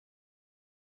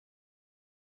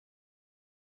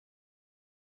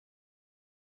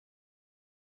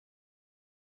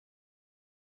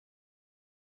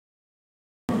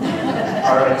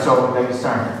Alright, so we'll get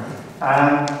started.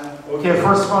 Okay,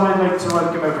 first of all, I'd like to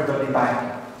welcome everybody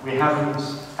back. We haven't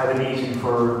had a meeting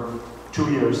for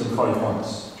 2 years and 5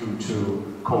 months due to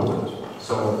COVID.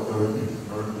 So we're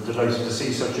delighted to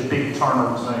see such a big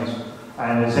turnout tonight.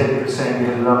 And as Ed was saying, we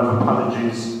had a lot of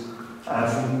apologies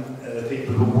from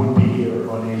people who would be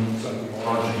here, only something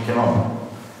more urgent came up.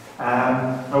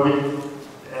 I'll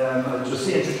just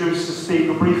introduce the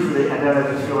speaker briefly, and then I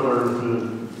have a few other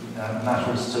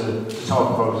matters to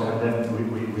talk about, and then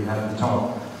we have the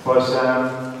talk. But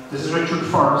this is Richard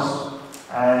Forrest,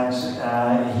 and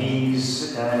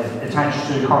he's attached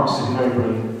to Cork City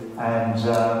Library, and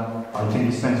I think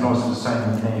he spends most of his time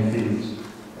in the Mayfield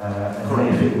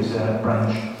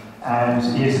branch. And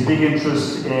he has a big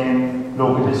interest in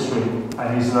local history, and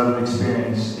he has a lot of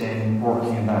experience in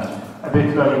working in that. A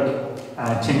bit like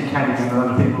Tim Callaghan, a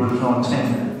lot of people would have known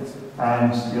Tim.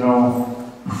 And, you know,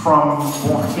 from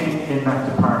working in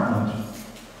that department,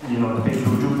 you know, the people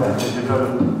who do that, they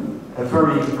develop a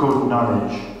very good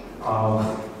knowledge of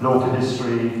local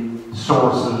history,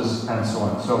 sources, and so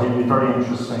on. So he'll be very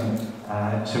interesting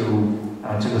to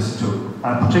listen to.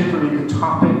 And particularly the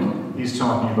topic he's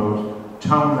talking about,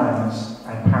 Townlands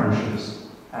and Parishes.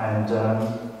 And,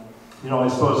 you know, I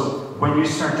suppose when you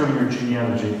start doing your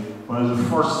genealogy, one of the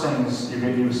first things you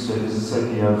get used to is this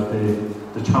idea of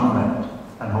the townland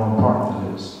and how important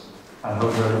it is. And how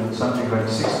there are something like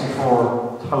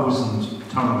 64,000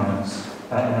 townlands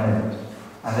in Ireland.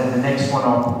 And then the next one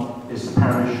up is the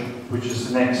parish, which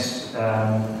is the next,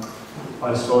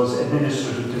 I suppose,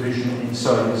 administrative division in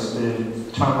size, the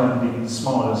townland being the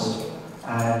smallest.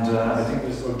 And I think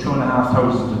there's about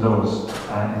 2,500 of those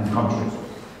in the country.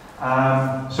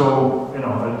 So, you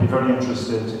know, I'd be very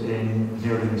interested in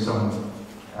hearing some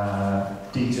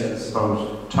details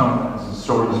about townlands and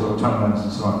stories about townlands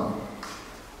and so on.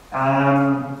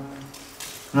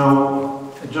 Now,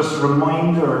 just a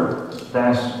reminder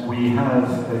that we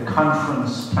have a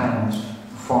conference planned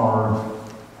for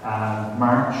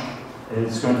March.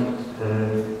 It's going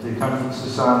the conference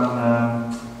is on,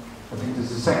 I think it's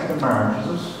the 2nd of March, is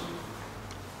it?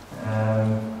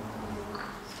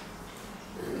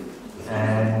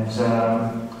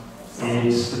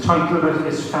 It's the title of it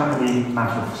is Family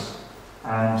Matters,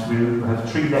 and we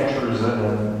have 3 lecturers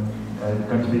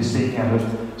going to be speaking at it.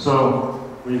 So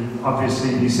we'll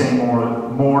obviously be saying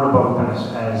more about that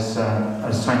as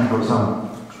time goes on.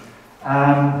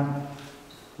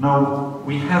 Now,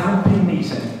 we haven't been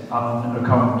meeting on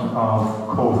account of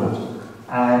COVID,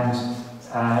 and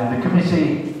the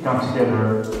committee got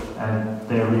together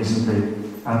there recently,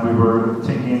 and we were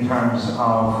thinking in terms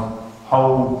of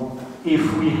how,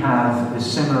 if we have a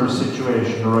similar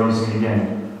situation arising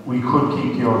again, we could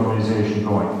keep the organisation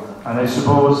going. And I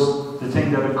suppose the thing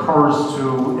that occurs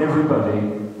to everybody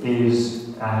is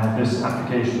this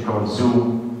application called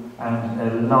Zoom, and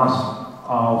a lot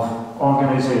of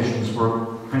organisations were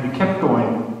kind of kept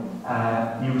going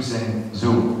using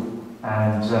Zoom.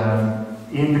 And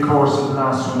in the course of the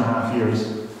last 2.5 years,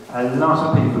 a lot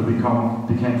of people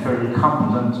became fairly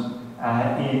competent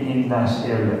in that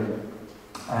area.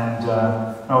 And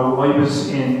now I was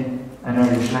in an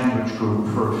Irish language group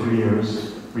for a few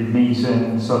years. We'd meet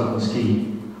in Sullivan's Quay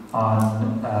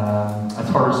on a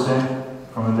Thursday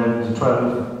from 11 to 12,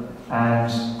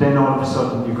 and then all of a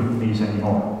sudden you couldn't meet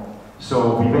anymore.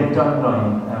 So we went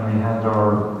online and we had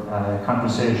our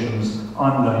conversations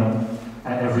online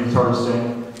every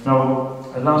Thursday. Now,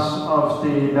 a lot of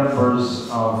the members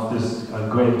of this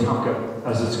Gael Taka,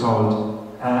 as it's called,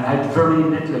 had very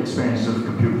little experience of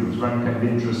computers, weren't kind of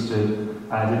interested.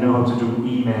 They know how to do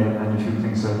email and a few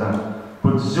things like that.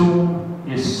 But Zoom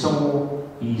is so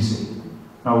easy.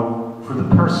 Now, for the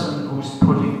person who's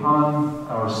putting on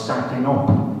or starting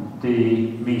up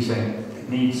the meeting,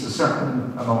 needs a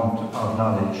certain amount of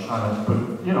knowledge on it, but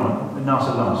you know, not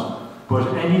a lot.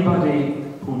 But anybody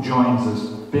who joins us,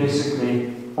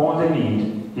 basically, all they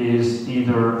need is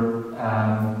either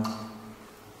a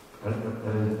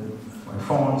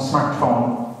phone,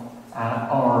 smartphone,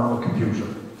 or a computer.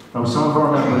 Now, some of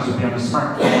our members will be on a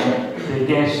smartphone. They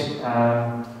get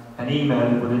an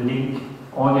email with a link.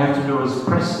 All you have to do is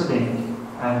press the link,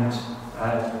 and a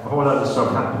whole lot of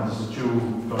stuff happens that you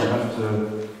don't have to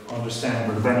understand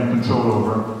or have any control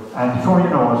over. And before you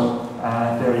know it,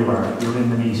 there you are. You're in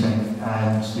the meeting,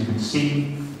 and you can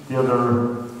see the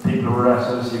other people who are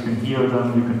at it. You can hear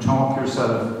them. You can talk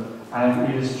yourself,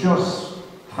 and it is just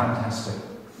fantastic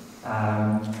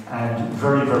and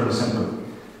very, very simple.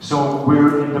 So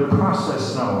we're in the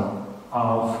process now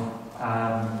of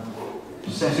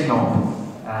setting up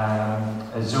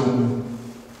a Zoom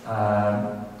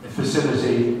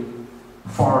facility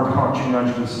for the Cork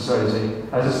Genealogical Society.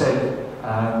 As I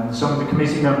said, some of the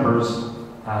committee members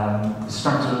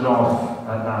started it off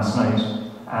last night,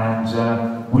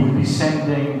 and we'll be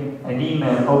sending an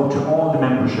email out to all the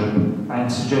membership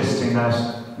and suggesting that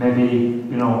maybe,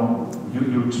 you know,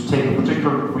 you take a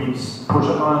particular week, put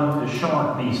it on a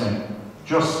short meeting,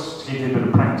 just to give you a bit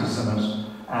of practice in it,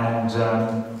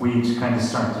 and we'd kind of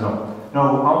start it up.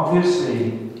 Now,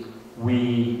 obviously,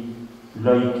 we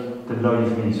like the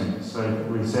live meetings. Like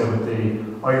we say with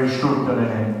the Irish group that I'm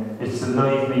in, it's the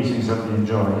live meetings that we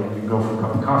enjoy. You can go for a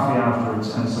cup of coffee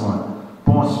afterwards and so on.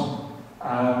 But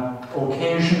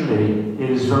occasionally, it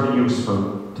is very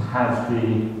useful to have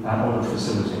the other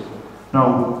facility.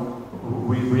 Now,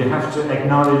 we have to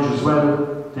acknowledge as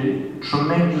well the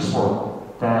tremendous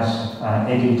work that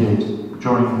Eddie did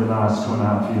during the last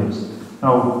 2.5 years.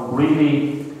 Now,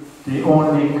 really, the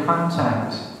only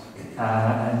contact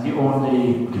and the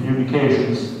only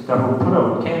communications that were put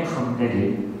out came from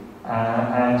Eddie,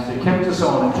 and they kept us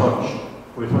all in touch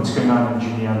with what's going on in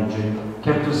genealogy,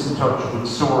 kept us in touch with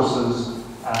sources.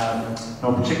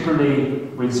 Now, particularly,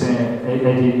 we'd say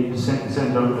Eddie sent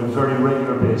out on a very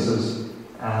regular basis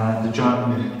the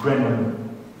John Brennan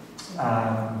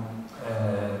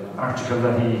article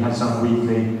that he has on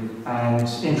weekly, and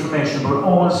information about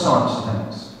all sorts of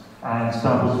things, and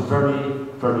that was very,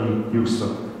 very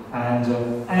useful. And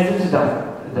added to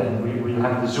that, then we'll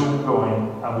have the Zoom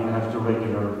going, and we'll have the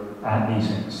regular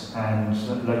meetings. And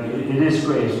like it is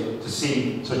great to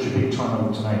see such a big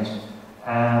turnout tonight.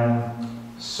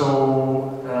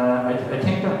 So I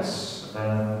think that's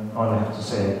all I have to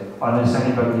say, unless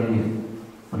anybody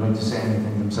would like to say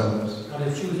anything themselves. And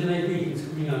if Tuesday night meetings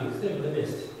coming on, they're the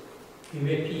best. You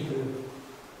make people,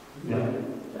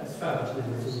 that's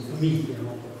fabulous for me, you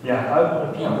know. Yeah,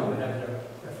 other people would have their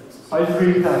preferences. I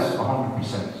agree with that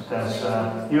 100%.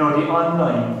 That you know, the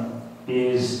online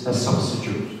is a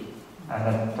substitute,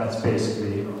 and that's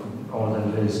basically all that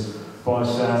it is. But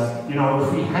you know,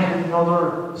 if we had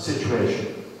another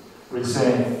situation, we'd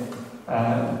say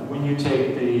when you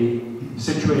take the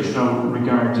situation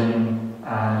regarding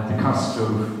the cost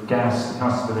of gas, the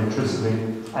cost of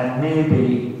electricity, and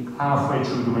maybe halfway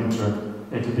through the winter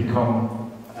it'll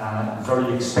become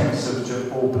very expensive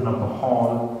to open up a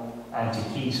hall and to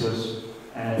heat it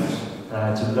and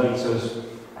to light it,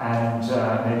 and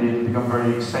maybe it'll become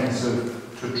very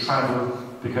expensive to travel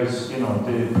because, you know,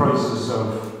 the prices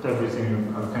of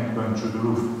everything are kind of going through the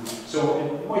roof. So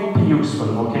it might be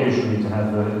useful occasionally to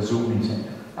have a Zoom meeting,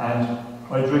 and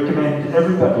I'd recommend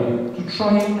everybody to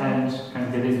try and kind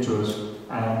of get into it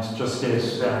and just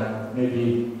get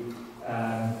maybe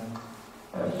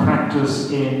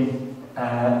practice in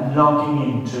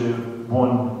logging into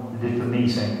one little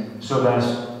meeting, so that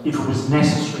if it was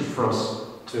necessary for us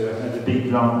to have a big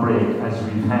long break as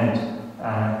we've had,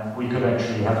 we could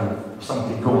actually have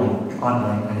something going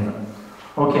online anyway.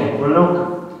 Okay, well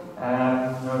look,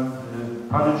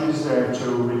 apologies there to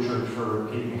Richard for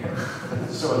keeping it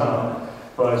so long,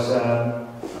 but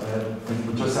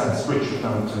we'll just ask Richard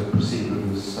now to proceed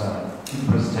with his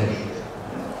presentation.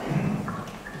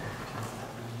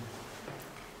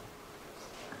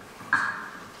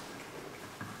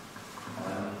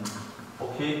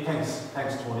 Okay,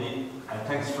 thanks Tony, and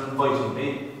thanks for inviting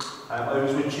me. I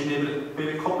was with you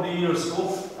maybe a couple of years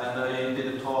ago, and I did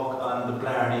a talk on the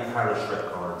Blarney Parish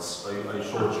records. I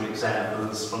showed you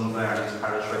examples from Blarney's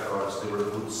parish records. They were a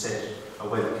good set, a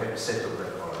well-kept set of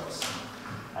records.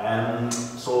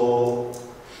 So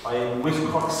I'm with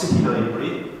Cork City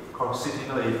Library. I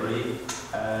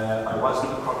was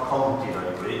with the Cork County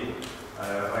Library.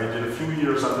 I did a few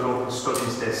years on the local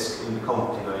studies desk in the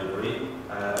County Library,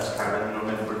 as Karen, your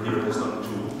member here, has done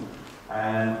too.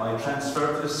 And I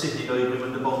transferred to the City Library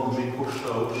when the boundary pushed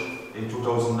out in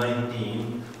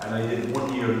 2019, and I did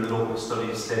 1 year in the local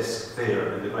studies desk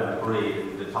there in the Grand Parade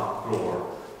in the top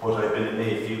floor, but I've been in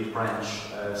Mayfield branch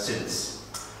since.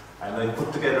 And I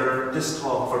put together this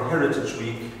talk for Heritage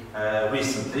Week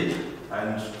recently,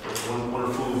 and one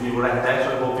or two of you were at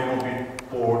that. I hope you won't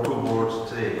be too bored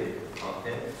today.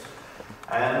 Okay.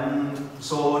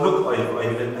 So look, I have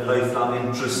a lifelong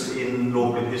interest in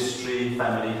local history,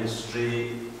 family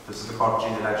history. This is the Cork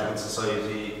Genealogical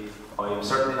Society. I'm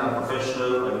certainly not a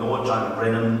professional. I know John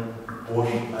Brennan,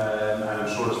 and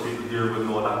I'm sure there's people here will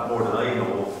know a lot more than I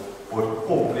know, but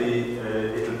hopefully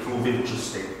it'll prove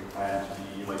interesting, and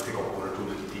you might pick up one or two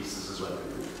little pieces as well,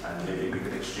 and maybe we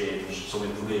can exchange some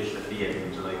information at the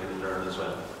end and I can learn as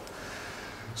well.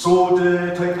 So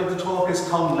the title of the talk is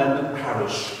Townland and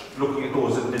Parish, looking at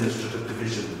those administrative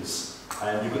divisions.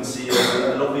 And you can see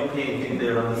a lovely painting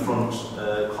there on the front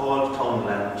called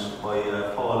Townland by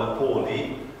Paula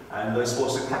Poli, and I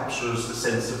suppose it captures the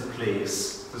sense of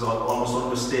place. It's almost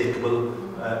unmistakable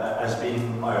as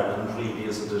being Ireland, really,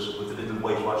 isn't it, with the little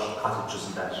whitewashed cottages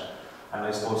and that. And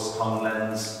I suppose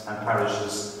Townlands and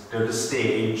Parishes, they're the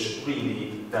stage,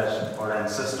 really, that our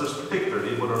ancestors,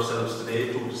 particularly, but ourselves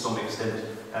today, to some extent,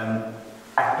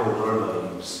 act out our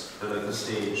lives. They're like the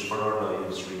stage for our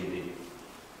lives, really.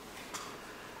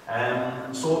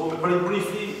 So, very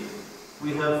briefly,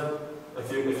 we have,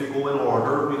 if you go in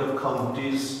order, we have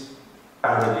counties,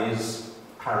 baronies,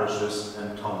 parishes,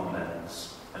 and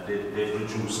townlands. And they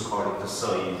reduce according to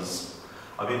size.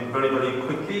 I mean, very, very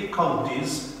quickly,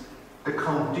 counties. The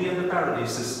county and the barony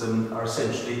system are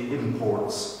essentially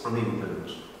imports from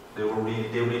England. They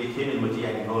really came in with the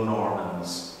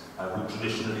Anglo-Normans, who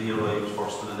traditionally arrived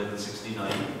first in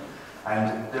 1169.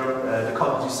 And the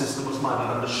county system was modelled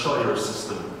on the shire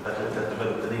system that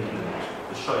developed in England,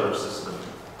 the shire system.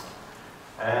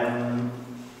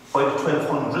 By the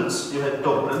 1200s, you had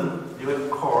Dublin, you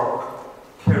had Cork,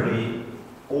 Kerry,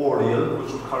 Oriel,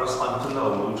 which would correspond to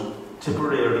Louth,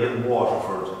 Tipperary and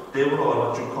Waterford. They were all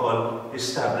what you call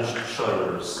established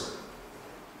shires.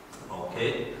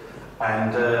 Okay?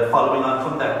 And following on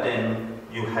from that then,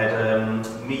 you had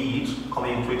Meath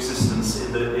coming into existence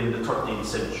in the 13th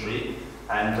century,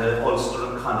 and Ulster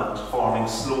and Connaught forming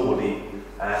slowly.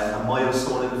 A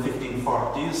milestone in the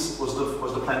 1540s was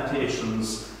the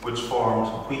plantations which formed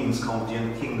Queen's County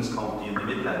and King's County in the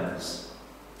Midlands.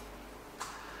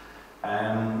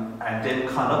 And then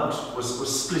Connaught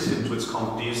was split into its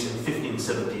counties in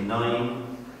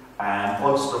 1579, and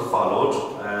Ulster followed,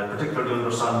 particularly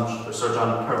under Sir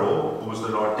John Perrow, who was the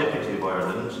Lord Deputy of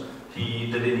Ireland.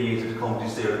 He delineated the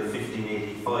counties there in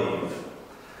 1585.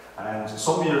 And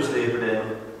some years later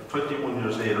then, 21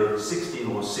 years later,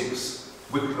 1606,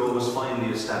 Wicklow was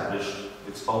finally established,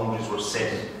 its boundaries were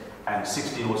set, and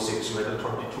 1606 you had the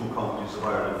 32 counties of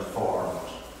Ireland formed.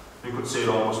 You could say it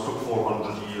almost took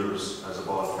 400 years as a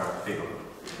ballpark figure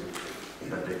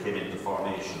that they came into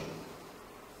formation.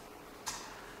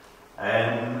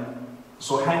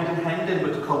 So hand in hand then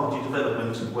with the county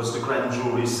development was the grand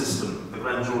jury system. The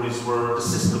grand juries were the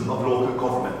system of local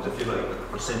government, if you like,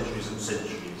 for centuries and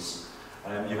centuries.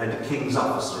 You had the king's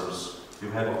officers. You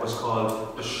had what was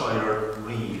called the Shire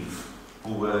Reeve,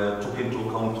 who took into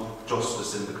account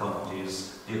justice in the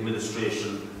counties, the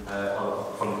administration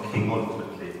from the king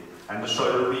ultimately. And the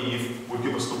Shire Reeve would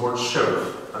give us the word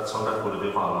sheriff. That's how that would have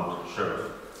evolved,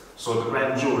 sheriff. So the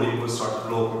grand jury was sort of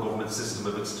the local government system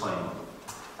of its time.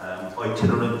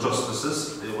 Itinerant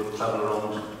justices, they would travel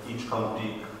around each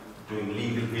county doing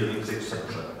legal hearings,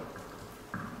 etc.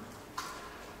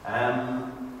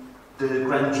 The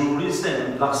grand juries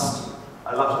then lost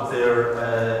a lot of their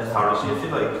authority, if you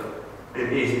like,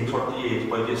 in 1838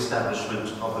 by the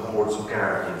establishment of the Boards of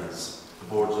Guardians. The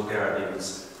Boards of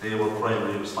Guardians, they were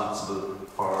primarily responsible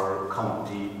for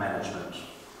county management,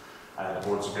 the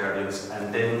Boards of Guardians.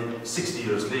 And then 60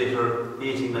 years later,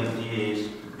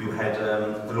 1898, you had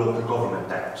the Local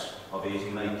Government Act of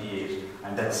 1898,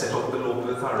 and that set up the local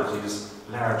authorities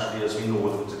largely as we know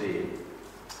them today.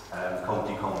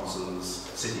 County councils,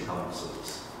 city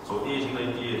councils. So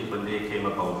 1898 when they came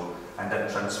about, and that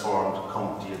transformed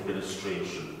county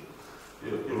administration.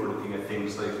 You were looking at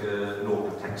things like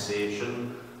local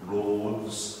taxation,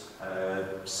 roads,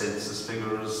 census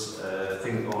figures,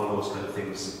 all those kind of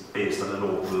things based on a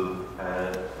local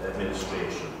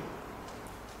administration.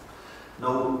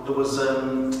 Now, there was,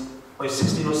 by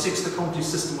 1606 the county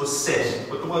system was set,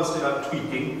 but there was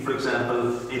tweaking. For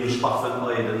example, Inishbofin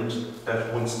Island,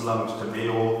 that once belonged to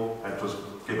Mayo and was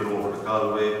given over to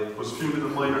Galway. There was a few little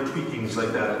minor tweakings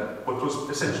like that, but was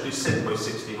essentially set by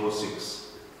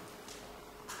 1606.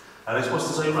 And I suppose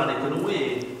it's ironic in a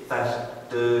way that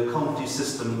the county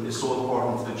system is so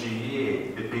important to the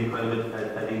GAA, it being kind of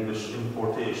an English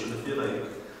importation, if you like.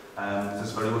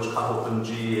 It's very much caught up in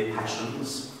GAA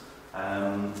passions.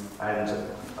 And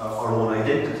our own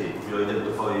identity. We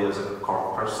identify as a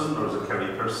Cork person, or as a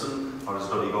Kerry person, or as a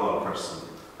Donegal person.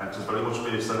 And it's very much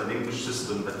based on an English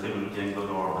system that came with the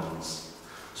Anglo-Normans.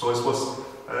 So I suppose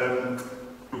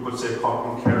you could say Cork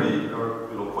and Kerry are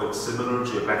quite similar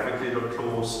geographically, they're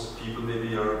close. People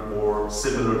maybe are more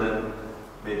similar than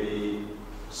maybe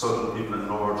southern people and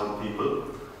northern people.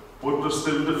 But there's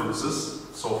still differences.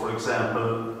 So for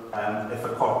example, if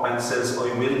a Cork man says,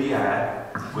 I will, yeah,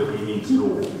 well, he means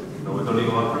no. A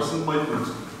Donegal person might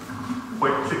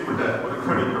click with that, but a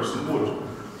Kerry person would.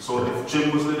 So if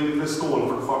Jim was living in this goal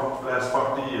for the last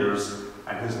 40 years,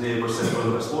 and his neighbour said,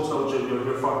 well, I suppose now Jim, you're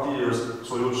here 40 years,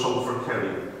 so he would shout for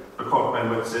Kerry. The Cork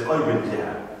man would say, I will,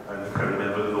 yeah, and the Kerry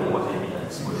man will know what he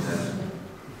means by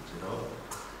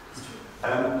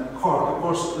that. Cork, of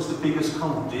course, it was the biggest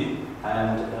county,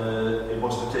 and it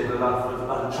must have taken a lot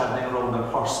of travelling around on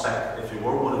horseback if you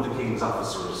were one of the king's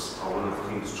officers or one of the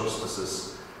king's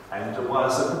justices. And there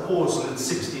was a proposal in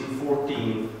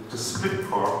 1614 to split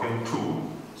Cork in two.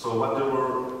 So what they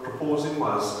were proposing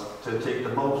was to take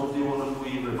the mouth of the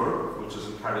Ononui River, which is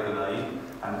in Carrigaline,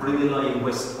 and bring a line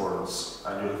westwards,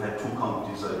 and you'd have had two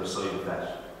counties either side of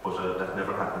that, but that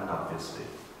never happened, obviously.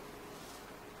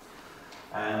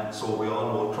 And so we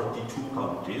all know 32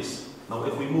 counties. Now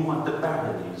if we move on to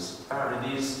baronies,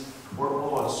 baronies were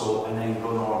also an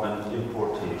Anglo-Norman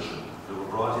importation. They were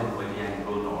brought in by the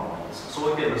Anglo-Normans.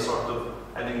 So again, a sort of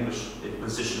an English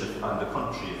imposition on the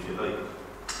country, if you like.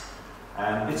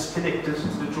 And it's connected to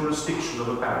the jurisdiction of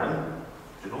a baron,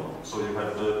 you know. So you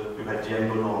had the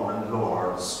Anglo-Norman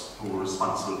lords who were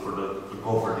responsible for the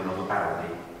governing of a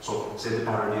barony. So say the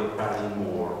barony of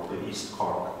Ballymore in East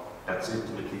Cork, that's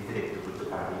intimately connected with the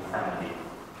Barry family.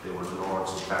 They were the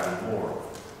lords of Ballymore.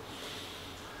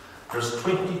 There's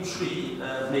 23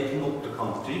 making up the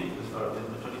county. In the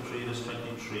 23, there's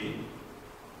 23.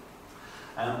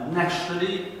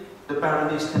 Nationally, the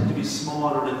baronies tend to be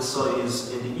smaller in size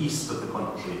in the east of the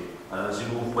country. As you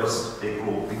move west, they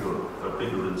grow bigger. They're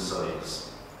bigger in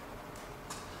size.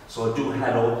 So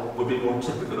Duhallow would be more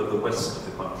typical of the west of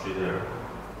the country there.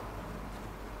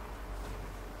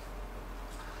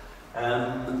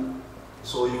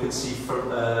 So you can see, you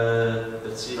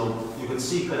can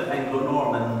see kind of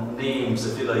Anglo-Norman names,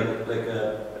 if you like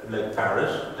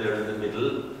Barrett there in the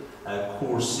middle,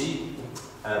 Courcy,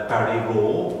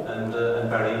 Barryroe, and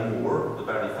Barrymore, the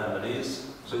Barry families.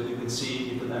 So you can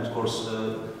see, and of course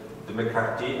the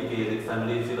McCarthy, a Gaelic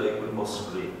family, if you like, with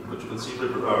Muskerry. But you can see you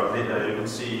can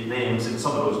see names in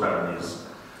some of those baronies.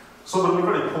 Some of them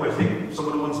are very poetic. Some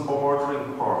of the ones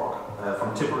bordering Cork.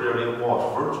 From Tipperary and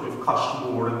Waterford, we've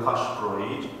Coshmore and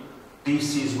Coshbride,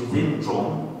 DC's within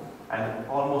Drum, and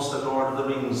almost a Lord of the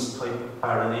Rings type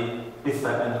barony,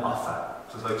 Iffa and Offa.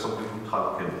 So it's like something from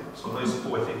Tolkien. So nice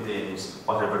poetic names,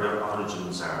 whatever their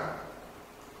origins are.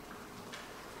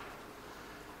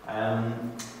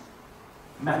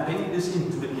 Mapping is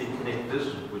intimately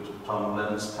connected with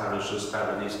Townlands, parishes,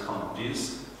 baronies,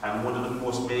 counties, and one of the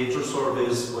most major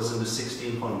surveys was in the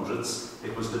 1600s.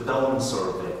 It was the Down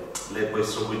survey, led by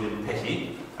Sir William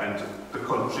Petty, and the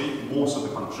country, most of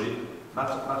the country, not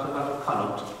a lot of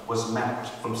Connaught, was mapped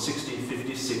from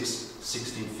 1656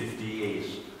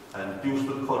 1658. And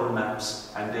beautiful colour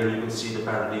maps, and there you can see the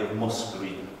barony of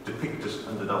Muskerry depicted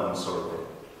in the Down survey.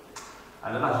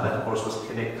 And a lot of that, of course, was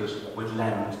connected with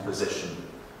land possession.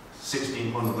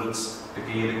 1600s, the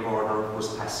Gaelic order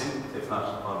was passing, if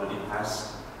not already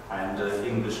passed, and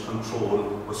English control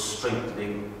was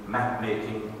strengthening. Map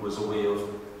making was a way of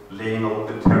laying out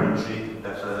the territory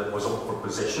that was up for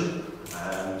possession,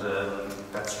 and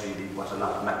that's really what a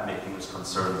lot of map making was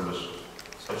concerned with,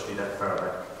 especially that far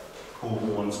back. Who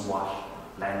owns what?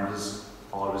 Land has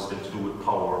always been to do with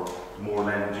power. The more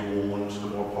land you owned, the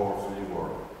more powerful you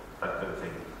were, that kind of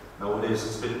thing. Nowadays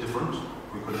it's a bit different.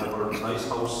 We could have our nice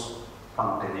house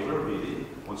plant anywhere, really.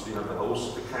 Once we have the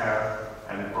house, the car,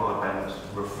 and broadband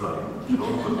were flying. You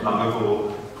know, but long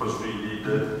ago, it was really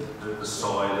the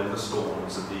soil and the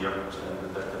stones and the earth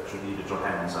and that you needed your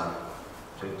hands on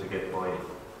to get by.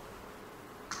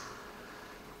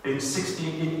 In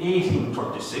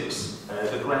 1836,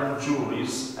 the grand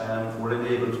juries were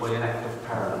enabled by an Act of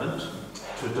Parliament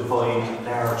to divide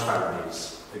large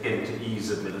baronies, again to ease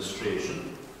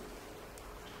administration,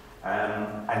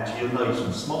 and to unite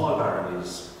small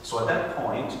baronies. So at that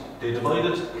point, they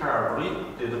divided Carbery,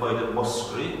 they divided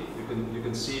Muskerry. You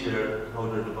can see there how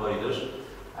they're divided.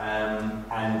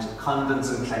 And Condons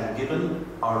and Clangibbon,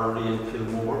 Orrery and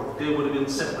Kilmore, they would have been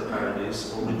separate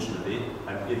baronies originally,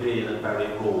 and Ibane and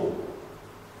Barryroe.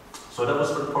 So that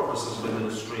was for the purposes of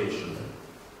administration.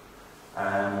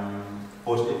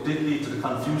 But it did lead to the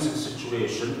confusing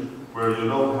situation where you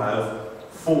now have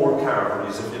 4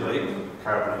 Carberys, if you like.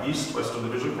 Carbery East, Western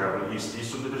Division, Carbery East,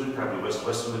 Eastern Division, Carbery West,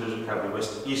 Western Division, Carbery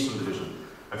West, Eastern Division.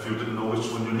 If you didn't know which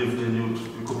one you lived in, you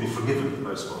could be forgiven,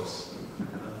 I suppose.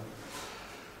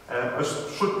 I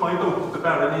should point out that the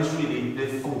baronies really,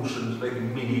 they functioned like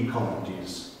mini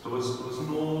counties. There was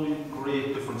no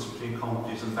great difference between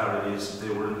counties and baronies. They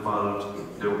were involved,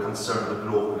 they were concerned with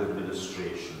local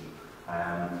administration.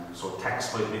 So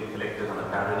tax might have been collected on a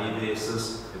barony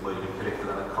basis, it might have been collected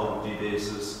on a county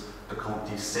basis. The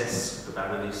county cess, the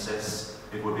barony cess,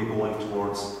 it would be going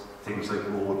towards things like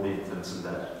road maintenance and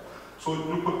that. So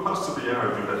you could possibly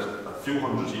argue that a few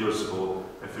hundred years ago,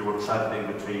 if you were travelling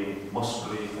between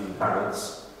Muskerry and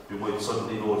Barrett's, you might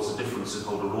suddenly notice a difference in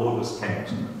how the road was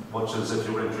kept, much as if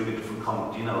you were entering a different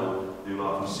county now, you'll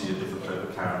often see a different type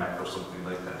of Carmack or something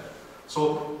like that.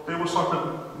 So they were sort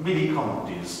of mini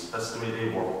counties, that's the way they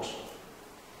worked.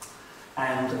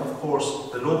 And of course,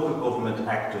 the Local Government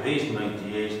Act of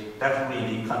 1898, that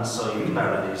really consigned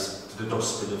baronies to the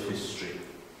dustbin of history.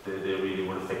 They really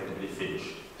were effectively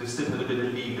finished. They still had a bit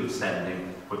of legal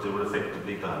standing, but they were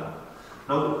effectively gone.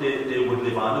 Now, they would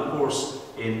live on, of course,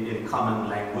 in common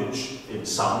language, in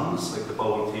songs, like the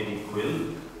Bowl Taily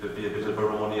Quill. There'd be a bit of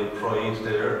baronial pride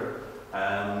there.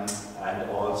 And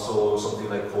also something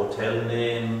like hotel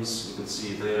names, you can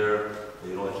see there,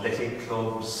 you know, athletic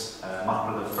clubs,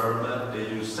 Macron and Ferma, they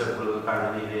use several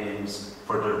barony names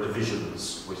for their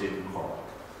divisions within Cork.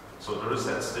 So there is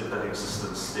that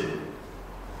existence still.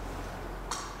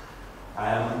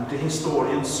 The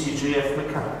historian C.J.F.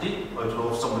 McCarthy, I don't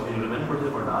know if some of you remember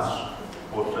him or not,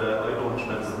 but I don't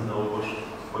remember him now,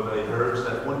 but I heard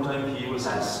that one time he was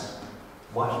asked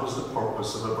what was the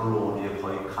purpose of a baronial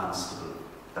high constable.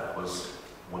 That was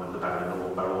one of the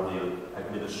baronial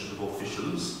administrative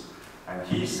officials. And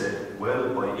he said,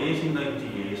 well, by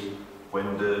 1898,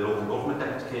 when the Local Government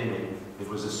Act came in, it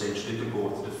was essentially to go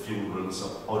to the funerals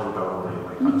of other baronial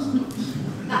high constables.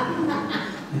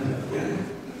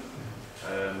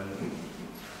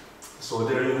 So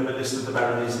there you have a list of the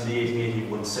baronies in the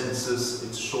 1881 census.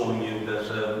 It's showing you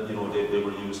that you know, they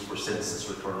were used for census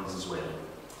returns as well.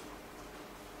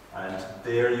 And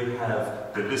there you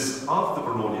have the list of the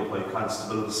baronial high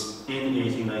constables in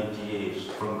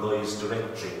 1898 from Guy's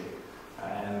Directory.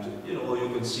 And you know, you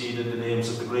can see that the names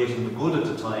of the great and the good at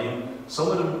the time, some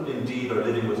of them indeed are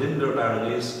living within their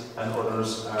baronies, and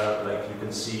others are, like you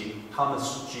can see,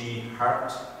 Thomas G.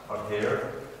 Hart are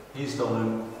here. He's down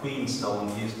in Queenstown,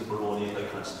 he's the baronial high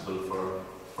constable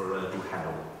for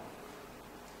Duhallow.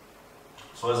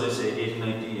 So as I say,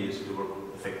 1898 they were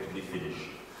effectively finished.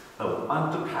 Now,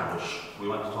 on to parish. We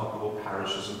want to talk about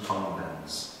parishes and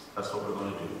townlands. That's what we're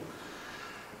going to do.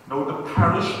 Now, the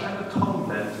parish and the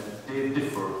townland, they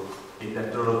differ in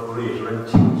that they're of greater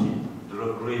antiquity. They're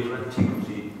of greater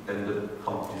antiquity than the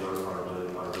county or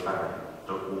the barony.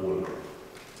 They're older.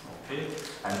 Okay?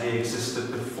 And they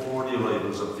existed before the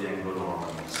arrivals of the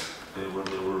Anglo-Normans. They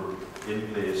were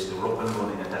in place, they were up and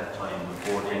running at that time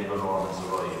before the Anglo-Normans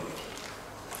arrived.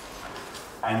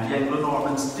 And the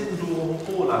Anglo-Normans didn't do a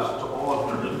whole lot to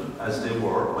alter them as they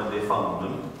were when they found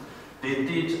them. They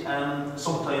did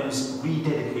sometimes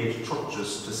rededicate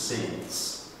churches to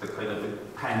saints, the kind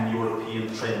of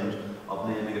pan-European trend of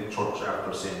naming a church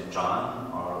after St.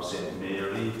 John or St.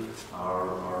 Mary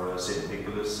or St.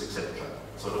 Nicholas, etc.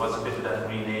 So there was a bit of that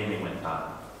renaming went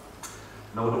on.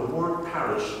 Now the word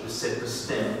parish is said to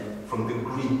stem from the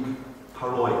Greek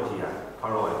paroikia.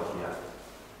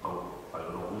 Now, I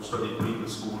don't know who studied Greek in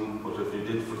school, but if you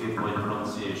did, forgive my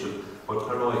pronunciation, but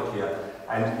paroikia.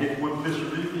 And it would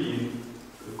literally mean,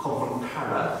 come from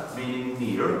para, meaning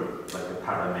near, like a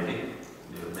paramedic,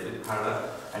 near medic para,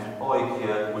 and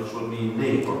oikia, which would mean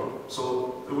neighbour.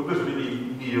 So it would literally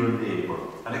mean near neighbour.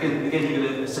 And again, you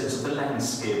get a sense of the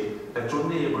landscape, that your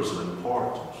neighbours are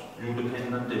important. You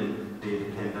depend on them, they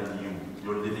depend on you.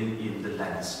 You're living in the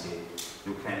landscape.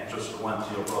 You can't just go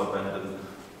onto your broadband and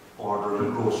order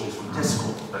your groceries from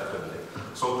Tesco, that kind of thing.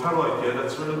 So paroikia,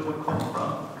 that's where it would come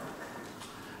from.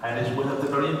 And it would have the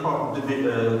very important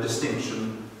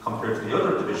distinction compared to the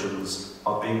other divisions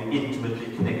of being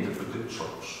intimately connected with the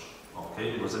church. Okay,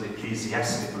 it was an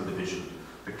ecclesiastical division.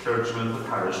 The clergyman of the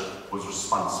parish was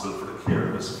responsible for the care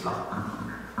of his flock.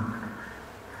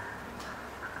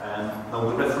 Now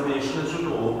the Reformation, as you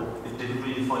know, it didn't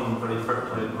really find very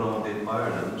fertile ground in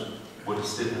Ireland, but it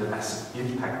still had a massive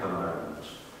impact on Ireland.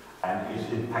 And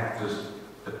it impacted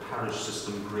the parish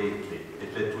system greatly.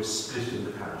 It led to a split in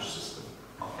the parish system,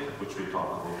 okay, which we'll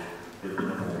talk about in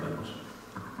a moment.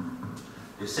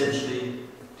 Essentially,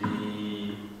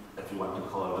 if you want to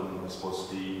call them, I suppose,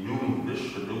 the New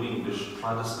English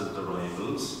Protestant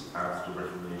arrivals after the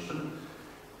Reformation,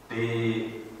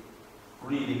 they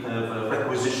really kind of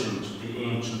requisitioned the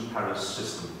ancient parish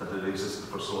system that had existed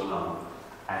for so long,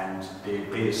 and they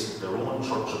based their own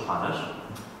church upon it,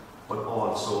 but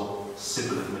also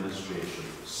civil administration,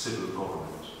 civil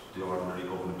government, the ordinary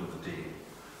government of the day.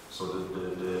 So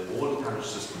the old parish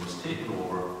system was taken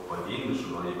over by the English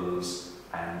arrivals,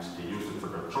 and they used it for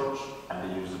their church,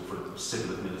 and they used it for the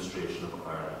civil administration of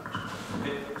Ireland.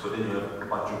 Okay? So then you have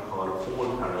what you call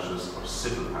old parishes or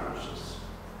civil parishes,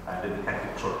 and then the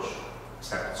Catholic Church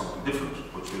started something different,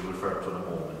 which we'll refer to in a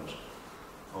moment.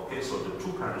 Okay, so the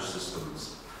two parish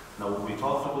systems. Now, we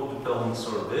talked about the Down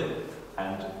survey,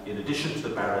 and in addition to the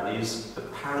baronies, the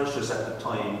parishes at the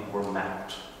time were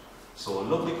mapped. So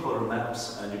lovely colour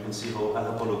maps, and you can see how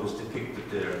Alabulloch is depicted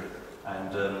there.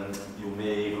 And you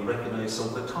may even recognise some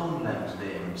of the townland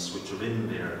names which are in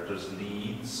there. There's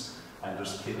Leeds, and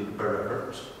there's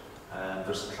Kilberracurt, and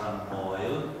there's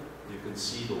Clanmoyle. You can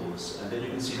see those. And then you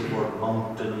can see the word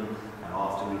mountain, and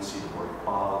often you'll see the word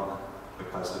bog,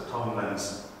 because the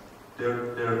townlands,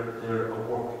 they're a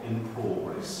work in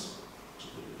progress.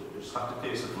 It's not the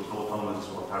case that there was no townlands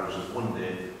or parishes one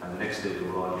day, and the next day they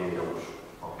were all laid out.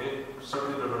 Okay?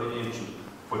 Certainly they're very ancient,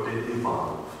 but they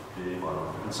evolve.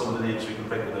 And some of the names we can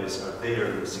recognise are there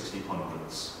in the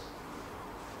 1600s.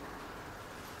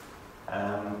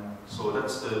 So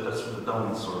that's from the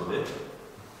Down survey.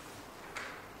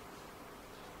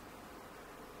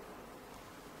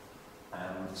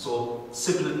 So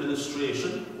civil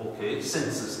administration, okay,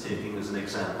 census taking as an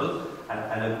example,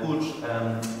 and a good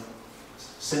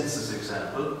census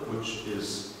example, which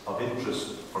is of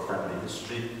interest for family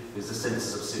history, is the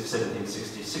census of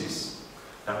 1766.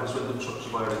 That was when the Church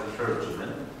of Ireland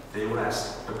clergymen, they were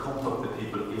asked to count up the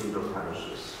people in their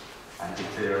parishes and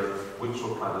declare which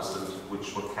were Protestant,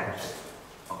 which were Catholic.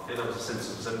 Okay, that was the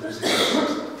census of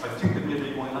 1766. I think it may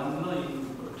be going online.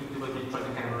 I think they might be trying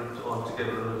to gather it all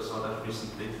together. I saw that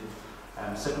recently.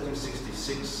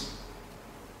 1766.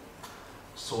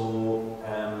 So,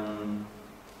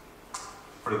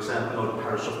 for example, the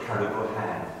parish of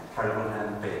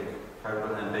Carrigrohan Beg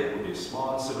would be a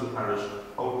small civil parish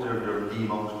out there near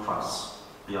Leamount Cross,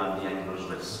 beyond the Angler's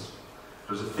Rest.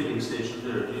 There's a filling station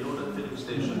there. Do you know that filling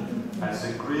station? And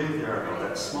the graveyard of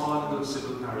that small little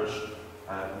civil parish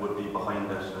would be behind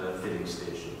that filling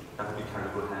station. That would be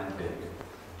Carrigrohan Beg.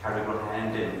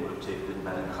 Carrigrohan then would have taken in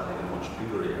Ballincollig a much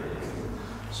bigger area.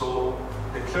 So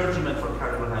the clergyman for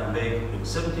Carrigrohan Beg in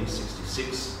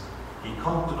 1766, he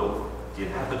counted up the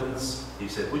inhabitants, he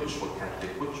said which were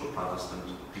Catholic, which were Protestant,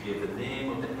 he gave the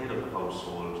name of the head of the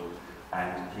household,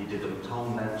 and he did them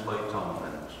townland by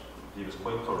townland. He was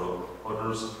quite thorough.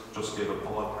 Others just gave a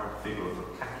ballpark figure for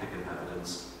Catholic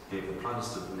inhabitants, gave the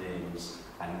Protestant names,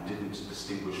 and didn't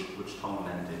distinguish which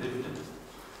townland they lived in.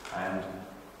 And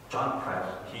John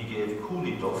Pratt, he gave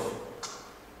Cooleyduff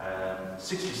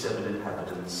 67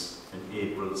 inhabitants in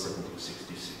April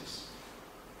 1766.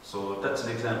 So that's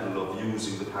an example of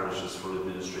using the parishes for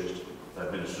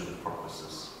administrative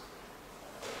purposes.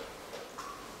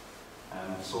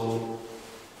 And so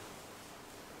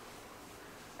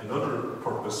another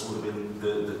purpose would have been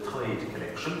the tithe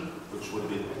collection, which would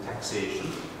have been a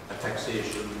taxation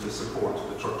to support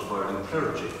the Church of Ireland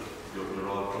clergy. You're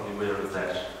all probably aware of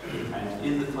that. And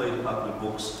in the tithe allotment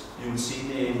books, you'll see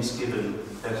names given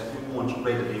that you won't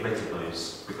readily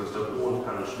recognise, because they're old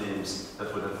parish names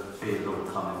that would have faded out of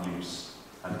common use,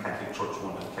 and the Catholic Church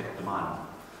won't have kept them on.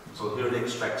 So here are the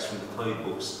extracts from the tithe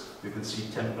books. You can see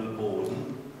Temple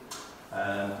Bowden,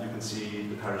 you can see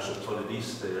the parish of Tullid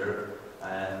East there,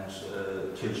 and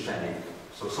Kilshannig.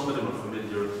 So some of them are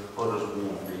familiar, others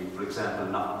won't be. For example,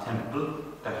 Knock Temple,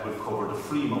 that will cover the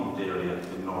Fremont area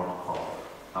in North Cork.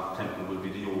 Knock Temple will be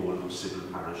the old civil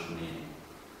parish name.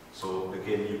 So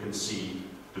again, you can see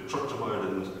the Church of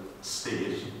Ireland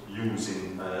state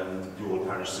using the old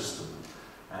parish system.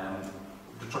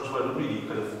 The Church of Ireland really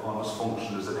kind of almost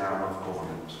functioned as an arm of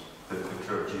government. The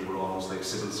clergy were almost like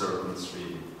civil servants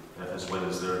really, as well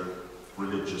as their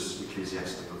religious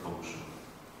ecclesiastical function.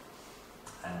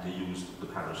 And they used the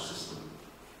parish system.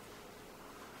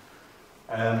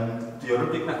 The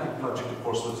other big mapping project, of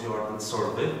course, was the Ordnance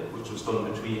Survey, which was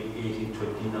done between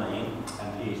 1829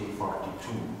 and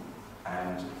 1842.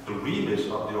 And the remit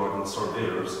of the Ordnance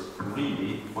Surveyors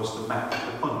really was to map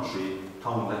the country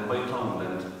townland by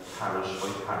townland, parish by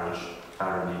parish,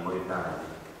 barony by barony.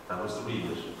 That was the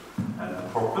remit. And the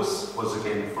purpose was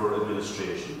again for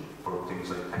administration, for things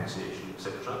like taxation,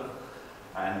 etc.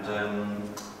 And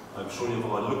I'm sure you've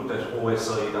all looked at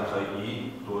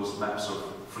osi.ie. Those maps are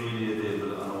freely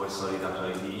available on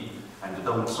osi.ie. And the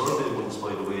Down Survey ones,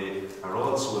 by the way, are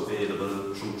also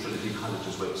available through Trinity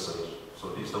College's website. So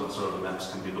these Down Survey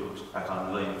maps can be looked at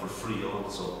online for free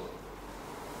also.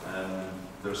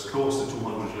 There's close to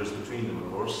 200 years between them,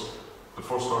 of course. The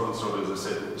first Ordnance Survey, as I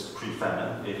said, was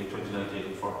pre-famine, 1829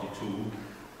 to 1842.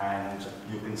 And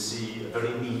you can see a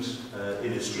very neat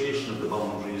illustration of the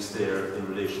boundaries there in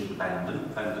relation to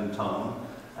Bandon Town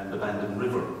and the Bandon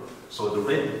River. So the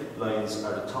red lines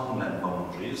are the townland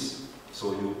boundaries.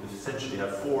 So you essentially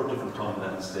have 4 different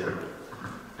townlands there.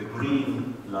 The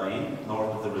green line,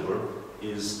 north of the river,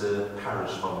 is the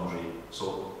parish boundary.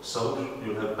 So south,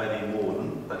 you'll have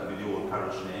Ballymoden, that will be the old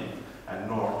parish name, and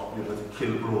north, you'll have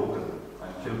Kilbrogan.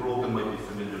 And Kilbrogan might be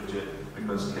familiar to you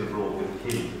because Kilbrogan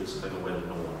Hill is kind of well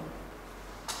known.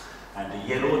 And the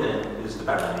yellow then is the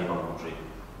barony boundary.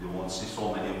 You won't see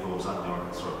so many of those on the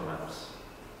Ordnance Survey maps.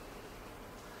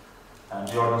 And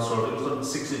the ordnance survey was done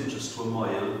 6 inches to a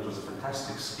mile. It was a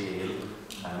fantastic scale,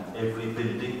 and every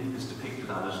building is depicted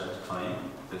on it at the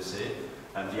time, they say.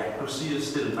 And the accuracy is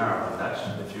still marred on that.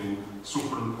 If you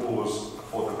superimpose a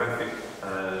photographic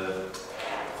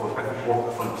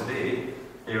work from today,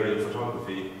 aerial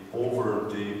photography, over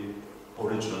the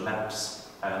original maps,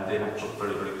 and they match up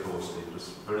very, very closely. There's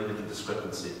very little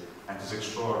discrepancy. And it's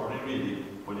extraordinary, really,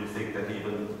 when you think that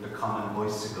even the common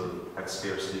bicycle had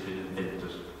scarcely been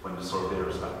invented when the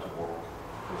surveyors got to work.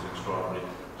 It was extraordinary.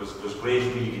 There's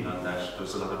great reading on that.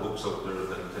 There's a lot of books out there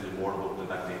that will tell you more about the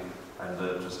mapping,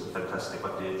 and just fantastic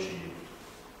what they achieved.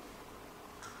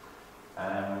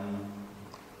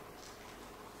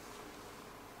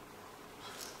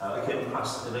 I came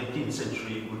across the 19th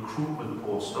century recruitment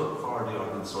poster for the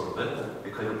Ordnance Survey.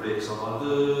 It kind of breaks on all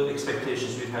the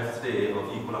expectations we have today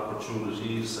of equal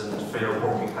opportunities and fair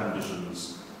working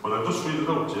conditions. But I'll just read it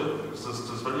out to you, because this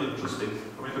is very interesting.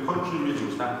 I mean, the country really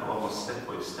was mapped almost step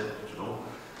by step, you know.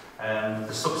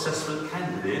 The successful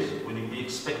candidate will be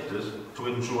expected to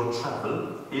endure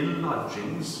travel in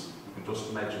lodgings. You can just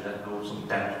imagine that now, some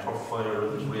damp turf fire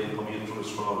and rain coming in through a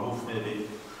straw roof maybe.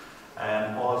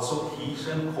 Also heat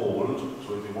and cold,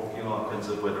 so you'll be working in all kinds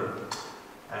of weather.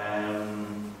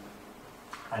 And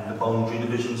the boundary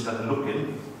divisions that look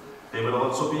in, they will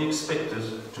also be expected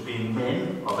to be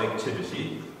men of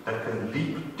activity that can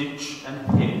leap, ditch and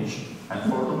hedge, and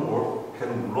furthermore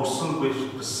can wrestle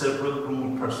with the several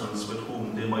rude persons with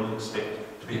whom they might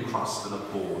expect to be crossed and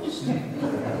opposed.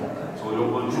 So you're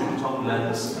going through the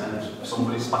Townlands and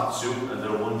somebody spots you and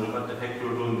they're wondering what the heck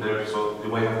you're doing there, so you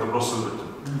might have to wrestle with them.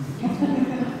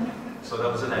 So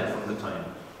that was an ad from the time.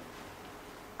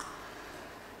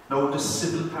 Now the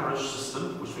civil parish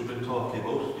system, which we've been talking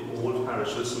about, the old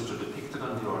parishes which are depicted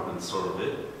on the Ordnance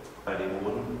Survey,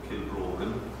 Ballymoon,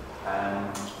 Kilbrogan,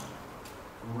 and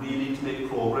really to make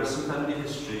progress in family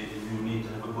history, you need to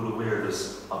have a good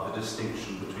awareness of the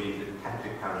distinction between the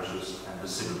Catholic parishes and the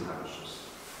civil parishes,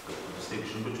 the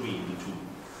distinction between the two.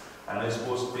 And I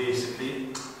suppose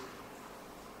basically,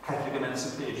 Catholic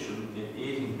emancipation in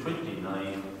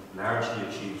 1829, largely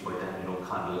achieved by Daniel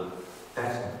O'Connell,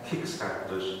 that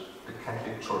kick-started the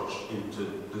Catholic Church into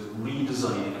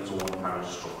redesigning its own parish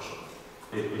structure.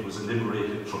 It was a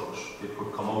liberated church. It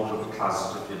could come out of the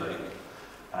closet, if you like.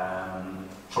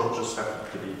 Churches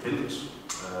started to be built.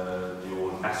 The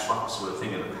old mass rocks were a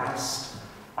thing of the past,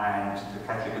 and the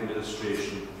Catholic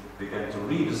administration began to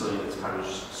redesign its parish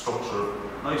structure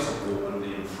nice and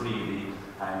openly and freely,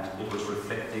 and it was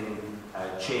reflecting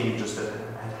changes that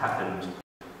had happened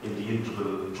in the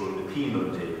interval during the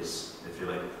penal days, if you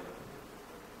like.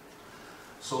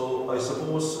 So I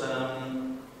suppose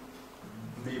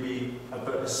maybe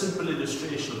a simple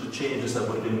illustration of the changes that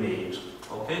would have been made.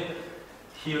 Okay?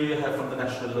 Here you have from the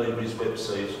National Library's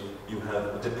website, you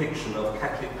have a depiction of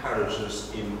Catholic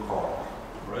parishes in Cork,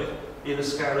 right?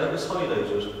 Inniscarra is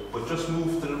highlighted, but just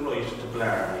move to the right to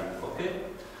Blarney, okay?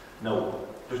 Now,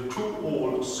 the two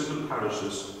old civil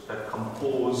parishes that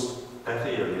composed that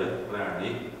area,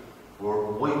 Blarney, were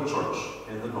Whitechurch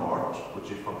in the north,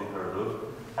 which you've probably heard of,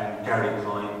 and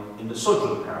Garrycline in the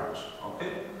southern part,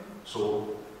 okay?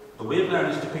 So, the way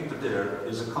Blarney is depicted there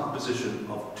is a composition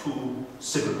of two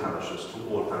civil parishes, two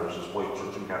old parishes,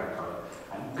 Whitechurch and Garrycline.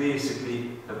 And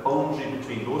basically, the boundary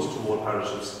between those two old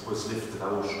parishes was lifted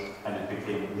out and it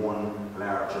became one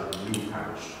larger new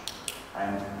parish.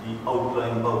 And the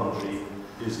outlying boundary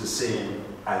is the same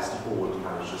as the old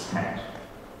parishes had.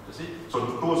 You see? So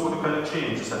those were the kind of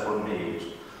changes that were made.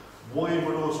 Why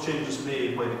were those changes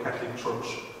made by the Catholic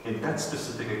Church in that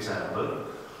specific example?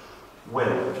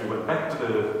 Well, if you went back to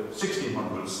the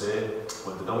 1600s, say,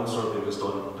 when the Down Survey was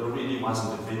done, there really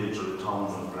wasn't a village or a town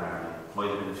in Blarney. Might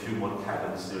have been a few mud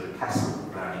cabins near the castle,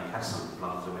 Blarney Castle,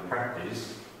 belonged to the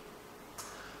McCarthy's.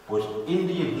 But in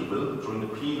the interval, during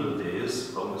the penal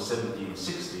days, around the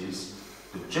 1760s,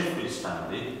 the Jeffreys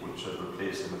family, which had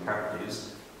replaced the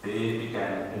McCarthy's, they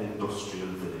began an industrial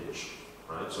village.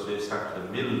 Right? So they started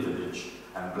a mill village,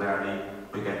 and Blarney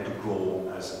began to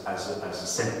grow as a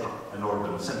centre, an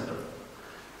urban centre.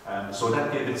 So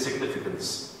that gave it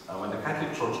significance. When the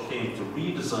Catholic Church came to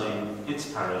redesign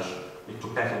its parish, it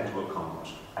took that into account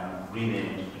and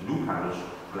renamed the new parish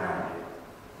Blarney.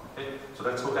 Okay? So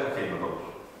that's how that came about.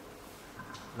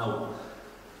 Now,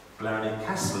 Blarney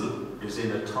Castle is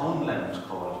in a townland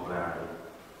called Blarney,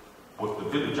 but the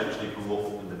village actually grew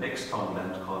up in the next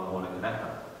townland called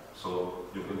Monacanapa. So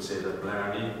you can say that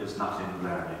Blarney is not in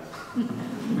Blarney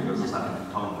because it's not in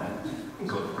the townland.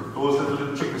 So those little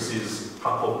intricacies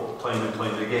pop up time and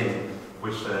time again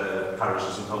with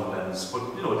parishes and townlands, but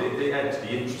you know they add to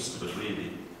the interest of it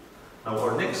really. Now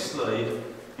our next slide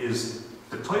is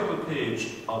the title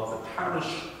page of the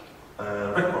parish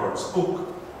records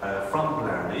book from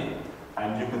Blarney,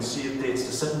 and you can see it dates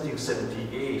to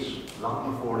 1778,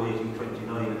 long before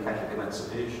 1829 and Catholic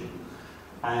emancipation.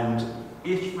 And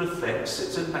it reflects,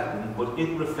 it's in Latin, but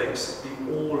it reflects the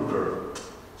older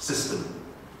system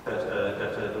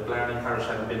that the Blarney parish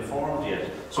hadn't been formed yet.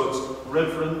 So it's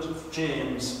Reverend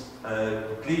James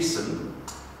Gleeson,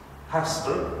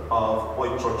 pastor of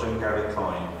Whitechurch and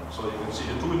Garrett-Cline. So you can see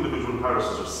the two individual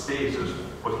parishes are stated,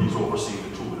 but he's overseeing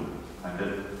the two of them. And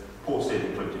then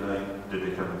post-1829, they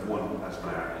become one as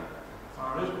Blarney.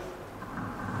 Alright?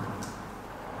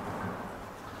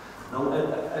 Now,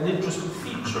 an interesting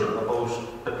feature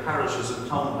about the parishes and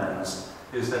townlands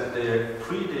is that they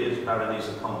predate baronies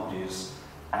and counties,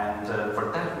 and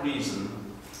for that reason,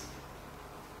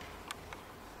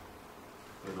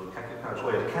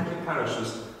 Catholic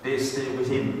parishes, they stay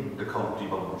within the county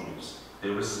boundaries. They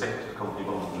respect the county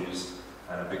boundaries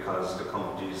because the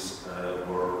counties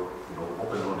were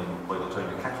up and running by the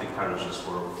time the Catholic parishes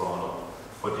were drawn up.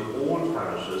 But the old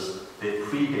parishes, they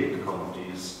predate the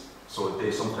counties, so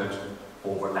they sometimes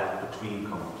overlap between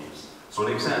counties. So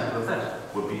an example of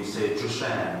that would be, say,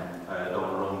 Drushan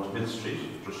down around Mill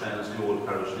Street. Drushan is the old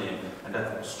parish name, and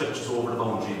that stretches over the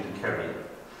boundary into Kerry.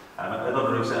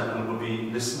 Another example would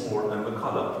be Lismore and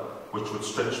McCulloch, which would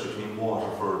stretch between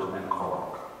Waterford and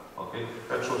Cork. Okay?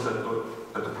 That shows that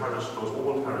the parish, those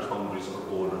old parish boundaries are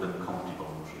older than county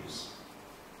boundaries.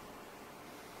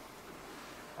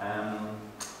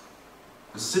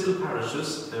 The civil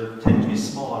parishes, they tend to be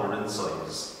smaller in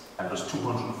size, and there's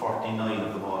 249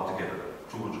 of them altogether.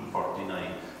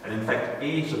 249. And in fact,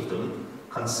 8 of them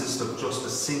consist of just a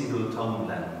single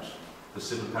townland, the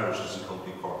civil parishes in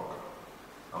County Cork.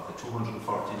 Of the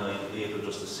 249, 8 are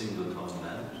just a single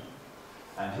townland.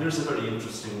 And here's a very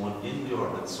interesting one in the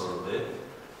Ordnance Survey.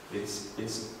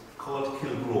 It's called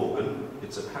Kilgrogan.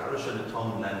 It's a parish and a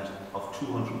townland of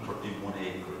 231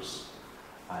 acres.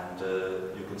 And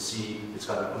you can see it's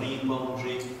got a green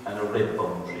boundary and a red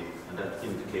boundary, and that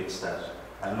indicates that.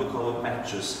 And look how it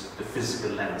matches the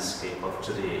physical landscape of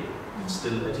today. It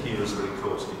still adheres very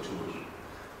closely to it.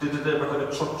 Did it ever have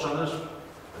a church on it?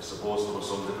 I suppose there was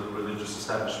some little religious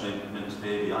establishment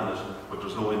maybe on it, but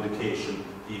there's no indication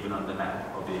even on the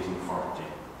map of 1840.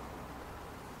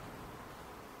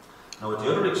 Now at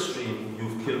the other extreme,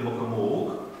 you've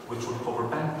Kilmuckamogue, which would cover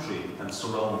Bantry and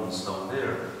surrounds down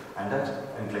there, and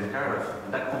Glengarriff,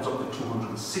 and that comes up to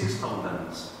 206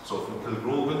 townlands. So from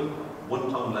Kilgrogan,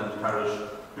 one townland parish,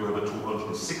 you have a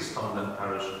 206 townland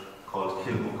parish called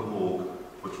Kilmuckamogue,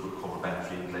 which would cover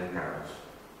Bantry and Glengarriff.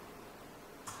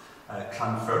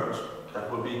 Clonfert, that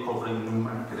would be covering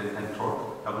Newmarket and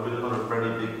Entorp. That would be another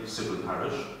very big civil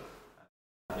parish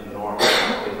in North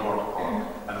Cork.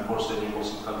 And of course then you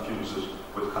mustn't confuse it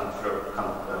with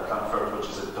Clonfert, which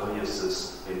is a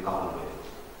diocese in Galway.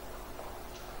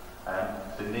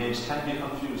 The names can be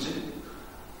confusing.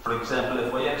 For example,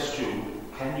 if I asked you,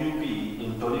 can you be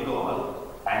in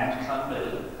Donegal and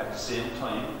Clonmel at the same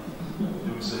time?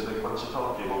 You would say, like, what you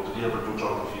talking about? Did you ever do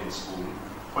geography in school?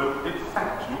 Well, in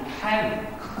fact, you can.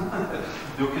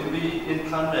 You can be in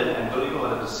Clonmel and Donegal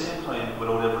at the same time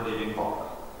without ever leaving Cork.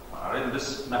 Alright, and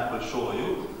this map will show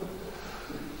you.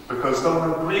 Because down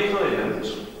on Great Island,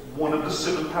 one of the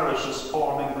civil parishes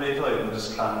forming Great Island is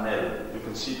Clonmel. You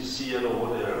can see the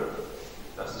CLO there.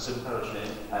 That's the civil parish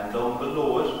name. And down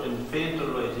below it, in fainter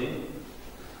writing,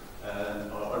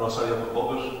 up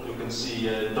above it, you can see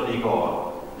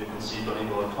Donegal. You can see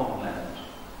Donegal Townland.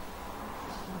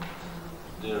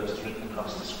 There, it's written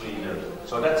across the screen there.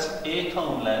 So that's a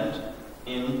townland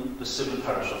in the civil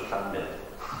parish of Clonmel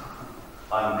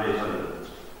on Great Island.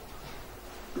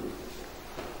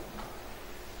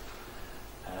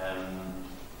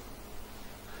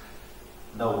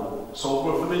 Now, so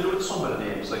we're familiar with some of the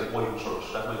names, like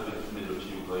Whitechurch. That might be familiar to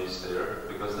you guys there,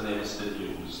 because the name is still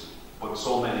used. But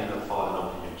so many have fallen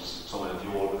out of use. So many of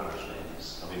the old parish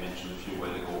names, and we mentioned a few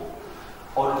while ago.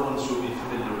 Other ones you'll be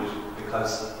familiar with,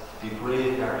 because the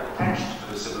graveyard attached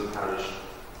to the civil parish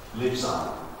lives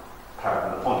on.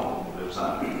 Pardon the pun, lives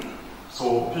on.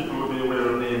 So people will be aware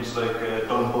of names like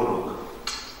Dunburrough,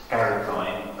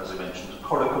 Garrett-Cline, as I mentioned,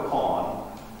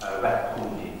 Corrick-upon,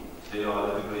 Rathcooney. They all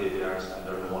have the graveyards, and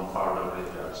they're the one farther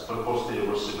graveyards. But of course they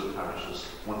were civil parishes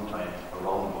one time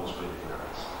around those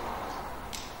graveyards.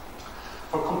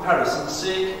 For comparison's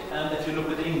sake, and if you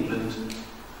look at England,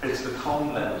 it's the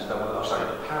townland that was,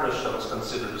 the parish that was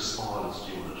considered the smallest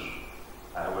unit,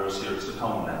 whereas here it's the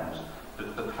townland.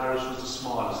 The parish was the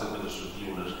smallest administrative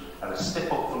unit, and a step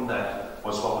up from that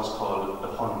was what was called the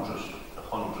hundred.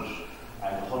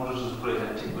 And the hundred is of great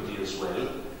antiquity as well.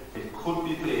 It could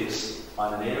be based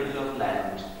on an area of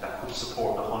land that could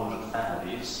support 100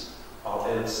 families, or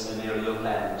else an area of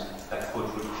land that could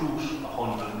recruit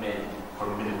 100 men for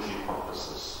military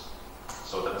purposes.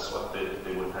 So that's what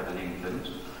they would have in England.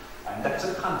 And that's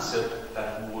a concept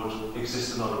that would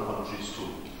exist in other countries too,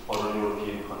 other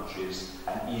European countries,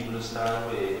 and even as far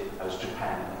away as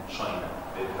Japan and China.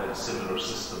 They've had a similar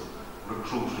system,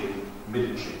 recruiting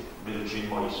military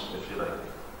might, if you like.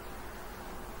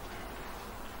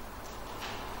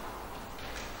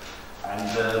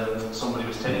 And somebody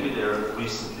was telling me there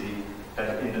recently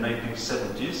that in the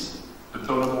 1970s, the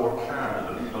Donegal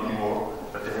Carnival,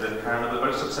 that they had a carnival, a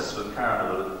very successful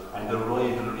carnival, and the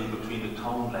rivalry between the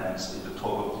Townlands in the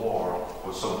tug of war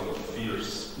was something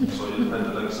fierce. So you had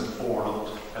the likes of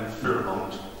Fornhunt and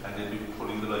Fairmount, and they'd be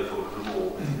pulling the life out of the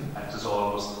rope. And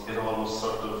it almost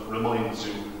sort of reminds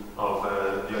you of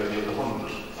the idea of the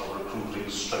 100, of recruiting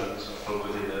strength from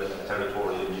within a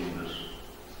territorial unit.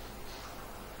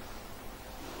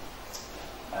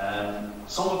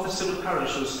 Some of the civil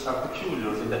parishes are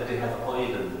peculiar in that they have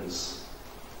islands.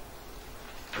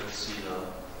 Let's see now.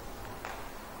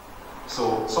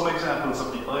 So some examples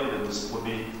of the islands would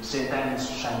be St. Anne's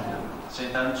Shandon.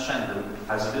 St. Anne's Shandon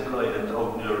has a little island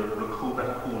out near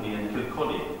Rathcooney and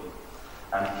Kilcully.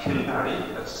 And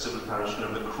Kilbarry, that's a civil parish near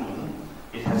Macroom,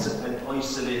 it has an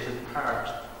isolated part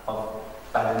of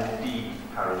Ballinadee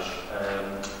parish.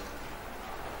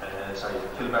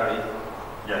 Kilbarry.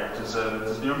 Yeah, it is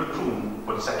near Macroom,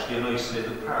 but it's actually an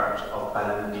isolated part of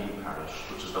Ballinadee parish,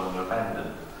 which is down near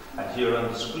Bandon. And here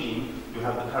on the screen, you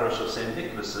have the parish of St.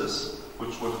 Nicholas's,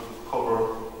 which would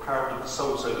cover part of the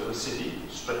south side of the city,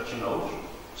 stretching out.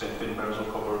 St. Finbarr's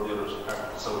will cover the other part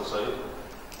of the south side.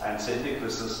 And St.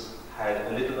 Nicholas's had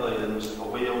a little island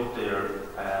away out there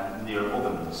near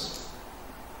Ovens.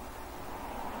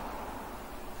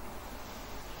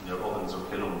 Near Ovens or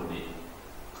Killumbany.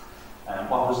 And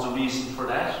what was the reason for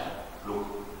that? Look,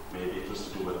 maybe it was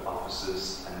to do with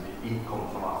offices and the income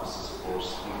from offices, of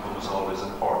course. Income was always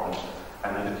important.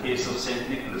 And in the case of St.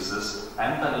 Nicholas's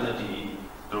and Ballinadee,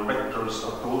 the rectors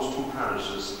of those two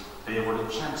parishes, they were the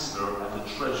chancellor and the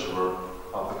treasurer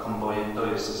of the combined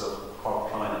diocese of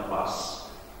Cork, Cloyne and Ross,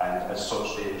 and as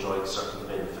such they enjoyed certain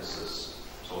benefices.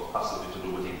 So possibly to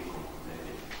do with income,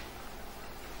 maybe.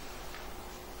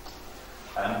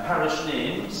 And parish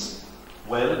names,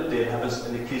 well, they have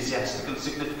an ecclesiastical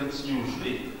significance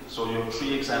usually. So you have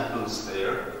three examples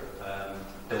there,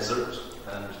 Desert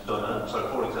and Donagh,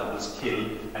 sorry, 4 examples, Kill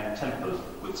and Temple,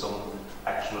 with some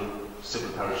actual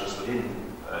civil parishes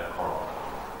within Cork.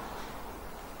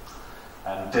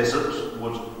 And Desert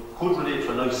could relate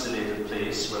to an isolated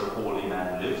place where a holy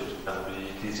man lived, that would be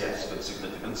ecclesiastical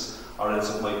significance, or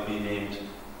else it might be named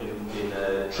in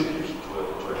tribute to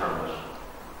a hermit.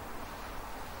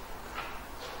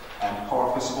 And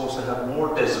Cork is supposed to have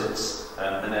more deserts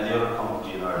than any other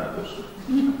county in Ireland,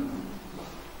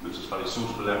 which is probably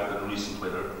suitable after the recent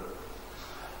weather.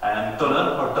 And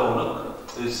Donagh, or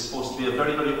Donagh, is supposed to be a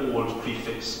very, very old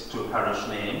prefix to a parish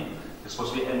name. It's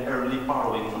supposed to be an early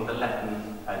borrowing from the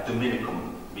Latin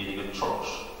Dominicum, meaning a church,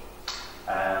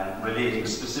 relating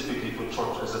specifically to a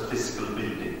church as a physical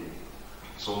building.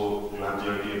 So you have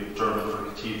the idea of German for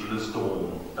cathedral as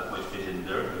dome, that might fit in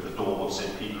there, the dome of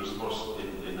St. Peter's, of course,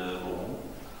 in Rome.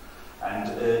 And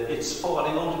its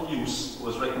falling out of use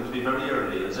was reckoned to be very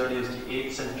early as the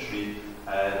 8th century.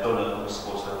 Donagh was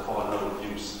supposed to have fallen out of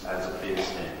use as a place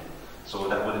name. So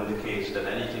that would indicate that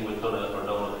anything with Donagh or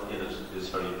Donagh in it is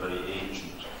very, very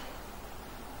ancient.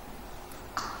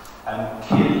 And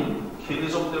Kill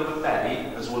is up there with Bally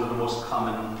as one of the most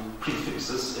common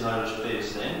prefixes in Irish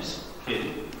place names, Kill.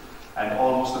 And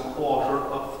almost a quarter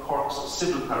of Cork's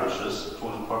civil parishes,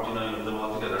 249 of them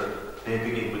altogether, they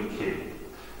begin with Kill.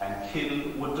 And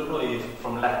Kill would derive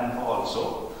from Latin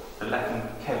also, the Latin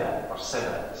Cella, or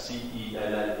Cella,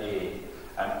 C-E-L-L-A,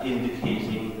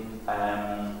 indicating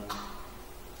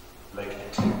like a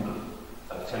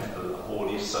temple, a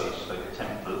holy site, like a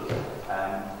temple,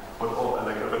 but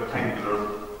like a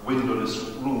rectangular windowless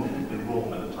room in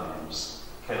Roman times,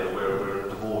 Cella, where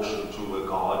devotion to a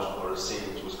god or a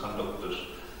saint was conducted.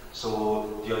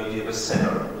 So the idea of a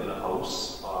cellar in a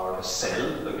house, or a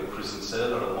cell, like a prison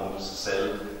cell or a monk's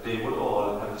cell, they would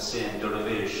all have the same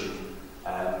derivation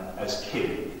as Kill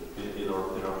in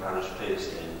our parish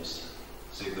place names,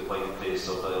 signifying a place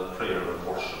of prayer and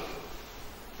worship.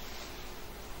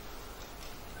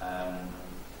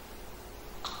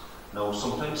 Now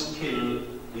sometimes Kill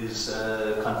is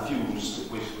confused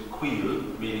with Queel,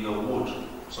 meaning a wood.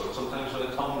 So sometimes when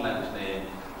a townland name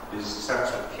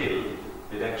starts with Kill,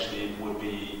 it actually would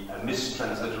be a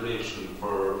mistransliteration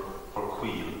for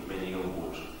Queel, meaning a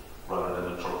wood. rather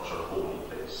than a church or a holy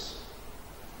place.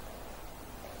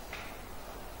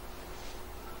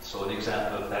 So an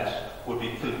example of that would be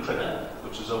Kilcrenna,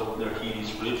 which is out near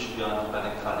Healy's Bridge beyond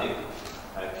Ballincollig.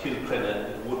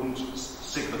 Kilcrenna wouldn't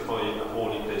signify a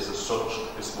holy place as such,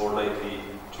 it's more likely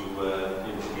to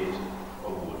indicate a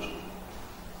wood.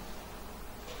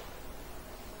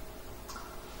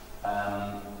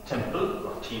 Temple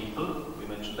or temple, we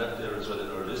mentioned that there as well in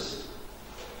our list,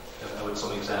 with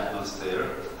some examples there.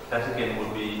 That again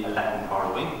would be a Latin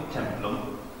borrowing,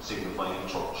 templum, signifying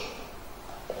church.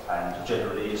 And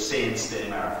generally a saint's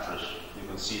name after it. You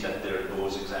can see that there are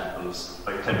those examples,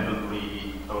 like Temple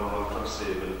Greedy, down around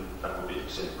Clonstable, that would be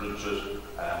St. Bridget,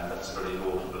 that's a very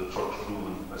notable church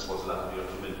ruin. I suppose a lot of you are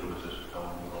familiar with it down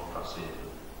around Clonstable.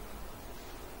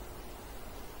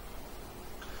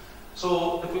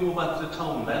 So if we move on to the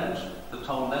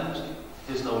townland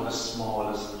is now the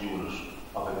smallest unit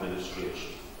of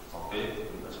administration, okay?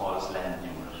 The smallest land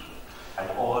unit. And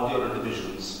all the other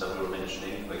divisions that we were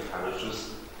mentioning, like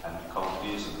parishes and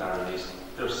counties and baronies,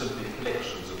 they're simply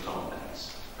collections of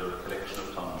townlands. They're a collection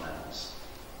of townlands.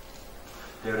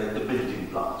 They're like the building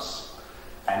blocks.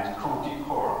 And County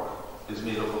Cork is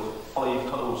made up of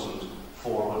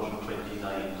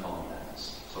 5,429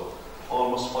 townlands. So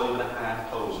almost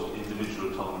 5,500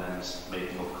 individual townlands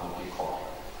making up County Cork.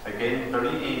 Again,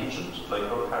 very ancient, like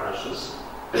our parishes.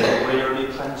 They rarely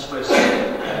transgress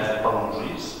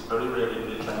boundaries, very rarely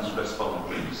they transgress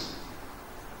boundaries.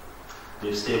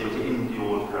 They stay within the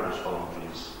old parish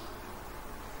boundaries.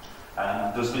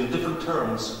 And there's been different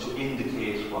terms to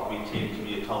indicate what we take to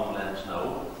be a townland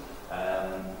now.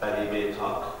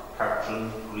 Ballybaytock,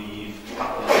 Cartron, Grieve,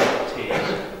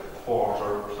 Tate,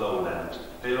 Quarter, Plowland.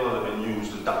 They all have been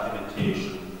used in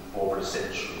documentation over the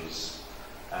centuries.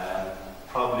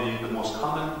 Probably the most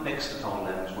common next to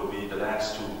townland would be the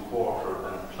last two, Quarter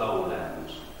and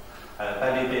Plowland.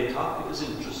 Ballybaytock is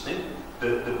interesting.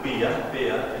 The bea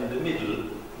in the middle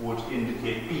would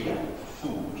indicate bea,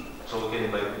 food. So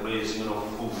again, like raising enough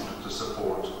food to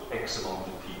support X amount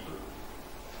of people.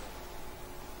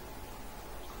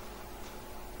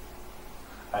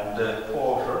 And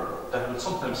Quarter, that would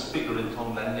sometimes figure in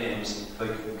townland names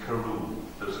like Carew.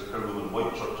 There's a Carew in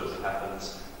Whitechurch as it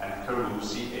happens, and Carew,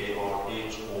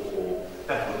 C-A-R-H-O-O,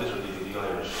 that would literally be the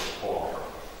Irish quarter,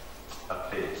 a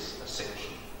place, a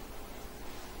section.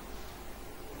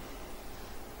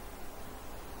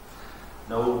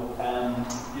 Now,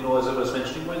 you know, as I was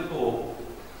mentioning a while ago,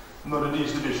 none of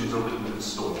these divisions are written in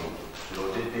stone. You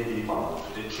know, they evolve,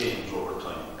 they change over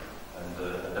time, and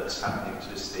that's happening to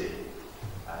this day.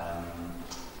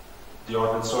 The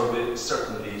Ordnance Survey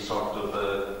certainly sort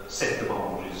of set the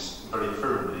boundaries very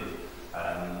firmly,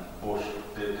 but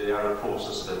they are a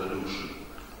process of evolution.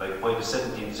 Like by the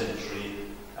 17th century,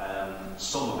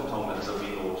 some of the townlands that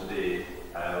we know today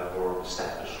were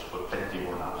established, but plenty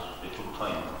were not. They took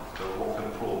time. They were work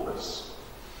in progress.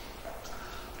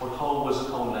 But how was a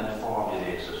townland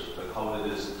formulated? Like how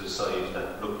did it decide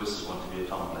that, look, this is going to be a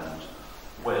townland?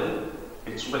 Well,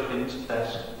 it's reckoned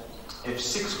that if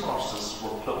 6 horses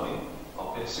were ploughing,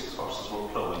 okay, 6 horses were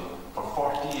ploughing for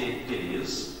 48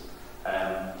 days,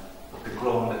 the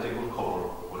ground that they would cover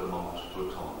would amount to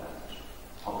a townland.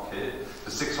 Okay,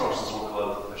 the 6 horses were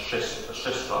called a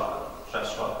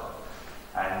shestrach,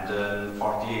 and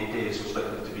 48 days was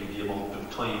reckoned to be the amount of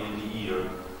time in the year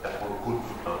that were good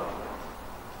for ploughing.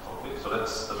 Okay, so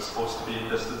that's supposed to be,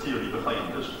 that's the theory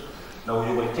behind it. Now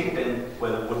you might think then,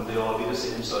 well, wouldn't they all be the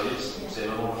same size, same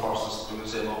amount of horses doing the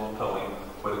same amount of ploughing?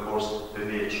 Well, of course, the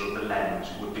nature of the land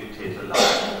would dictate a lot.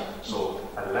 So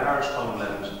a large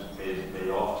townland may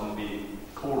often be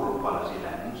poorer quality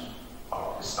land,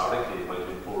 or historically it might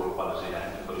be poorer quality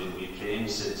land, because it would be plain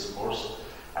sits, of course,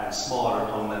 and smaller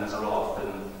townlands are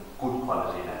often good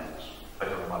quality land,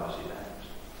 better quality land.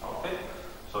 Okay?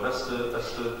 So that's the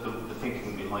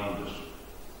thinking behind it.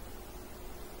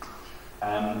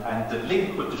 And the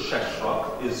link with the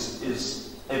shestrach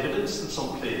is evidenced in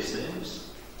some place names.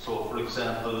 So, for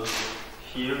example,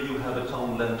 here you have a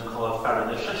townland called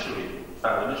Parishes,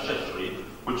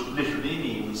 which literally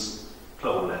means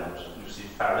ploughland. You see,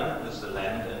 Farron is the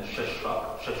land, and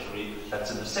Shestrach,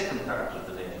 that's in the second part of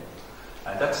the name.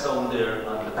 And that's down there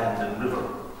on the Bandon River.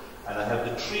 And I have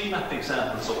the 3 map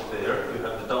examples up there. You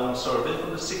have the Down Survey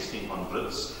from the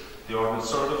 1600s, the Ordnance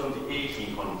Survey from the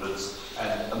 1800s,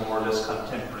 and a more or less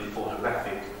contemporary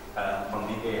photographic from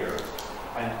the air.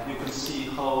 And you can see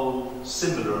how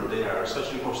similar they are,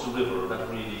 especially across the river. That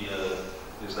really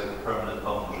is like a permanent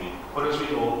boundary. But as we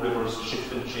know, rivers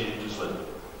shift and change as well.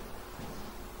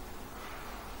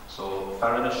 So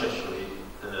Parishes,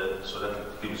 so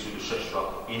that gives you the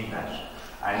shestrach in that.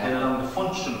 And then along the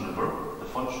Function River, the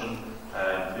Function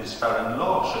is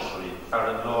Farranlaw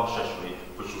Sheshry,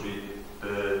 which will be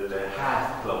the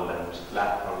half ploughland,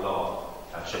 Lap or Law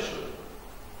Sheshry.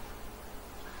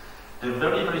 The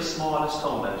very, very smallest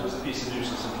townland, just a piece of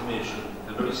useless information,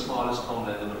 the very smallest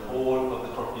townland in the whole of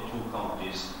the 32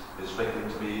 counties is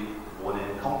reckoned to be one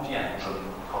in County Antrim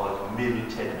called Mill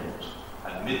Tenement.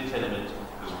 And Mill Tenement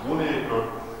is 1 acre,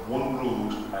 1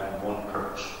 rood and 1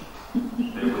 perch.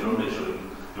 They were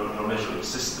your measuring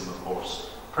system, of course.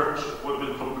 Perch would have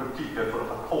been from pertica, from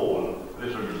a pole,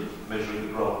 literally measuring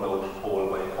the ground out pole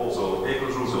by pole. So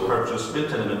acres, roods and perches, Mill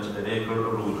Tenement, an acre, a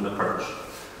rood and a perch.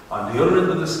 On the other end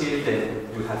of the scale then,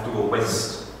 you have to go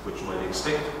west, which you might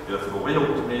expect. You have to go way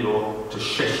out to Mayo to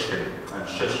Sheshkin. And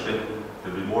Sheshkin,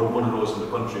 there'll be more than one of those in the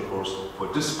country, of course,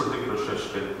 but this particular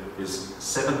Sheshkin is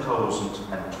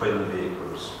 7,012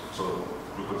 acres. So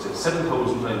you could say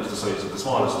 7,000 times the size of the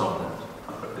smallest townland.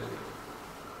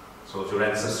 So if your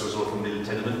ancestors were from Mill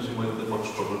Tenement, you might have had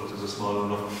much trouble. It's a small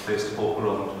enough place to poke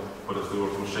around. But if they were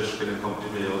from Sheshkin in County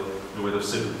Mayo, you might have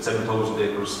 7,000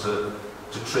 acres to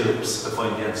traipse to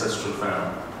find the ancestral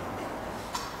farm.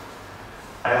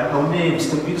 Now names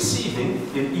can be deceiving.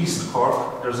 In East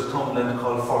Cork, there's a townland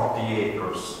called 40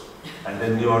 acres. And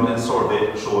then the Ordnance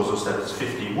Survey shows us that it's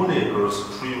 51 acres,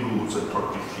 3 roods and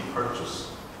 33 perches.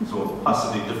 So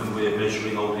possibly a different way of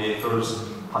measuring out acres.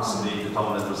 Possibly the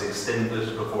townland was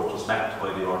extended before it was mapped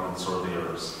by the Ordnance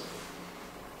Surveyors.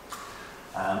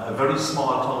 A very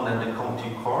small townland in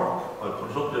County Cork, I'll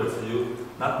put it up there for you,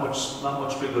 not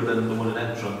much bigger than the one in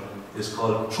Antrim, is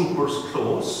called Troopers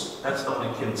Close. That's down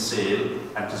in Kinsale,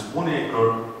 and it is 1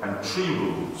 acre and 3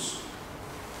 roods.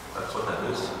 That's what that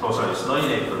is. No, sorry, it's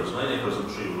 9 acres and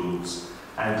 3 roods.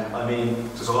 And I mean,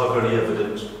 it's all very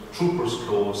evident. Troopers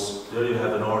Close, there you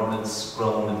have an ordnance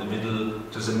ground in the middle.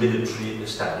 There's a military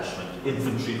establishment,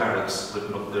 infantry barracks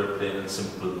written up there, plain and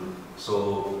simple.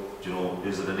 So, you know,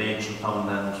 is it an ancient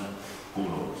townland? Who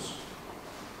knows?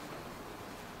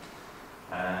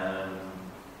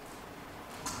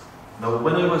 Now,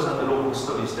 when I was on the local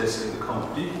studies desk in the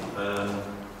county,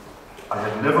 I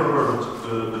had never heard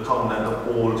of the townland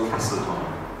of Old Castletown.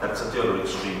 That's at the other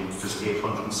extreme, just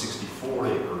 864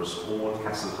 acres, Old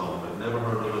Castletown. I'd never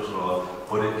heard of it at all,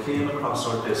 but it came across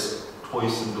our desk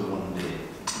twice in the one day.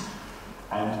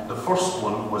 And the first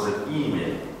one was an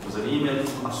email. It was an email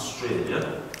from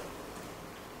Australia.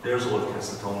 There's Old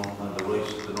Castletown on the right,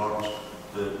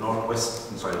 the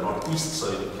northeast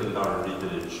side of Kildare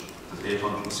village. It's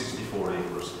 864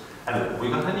 acres. And we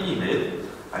got an email,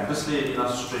 and this lady in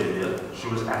Australia, she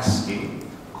was asking,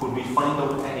 could we find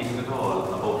out anything at all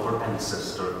about her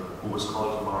ancestor, who was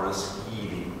called Maurice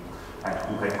Healy, and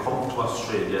who had come to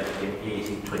Australia in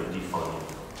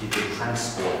 1825. He'd been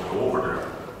transported over there,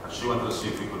 and she wanted to see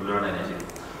if we could learn anything.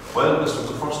 Well, this was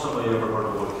the first time I ever heard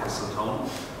of Old Castletown.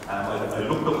 I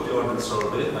looked up the Ordnance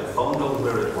Survey, I found out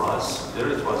where it was. There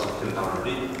it was in Kildare,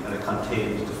 and it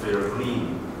contained the Fair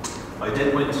Green. I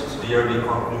then went to the early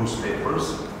Cork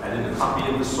newspapers, and in a copy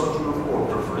of the Southern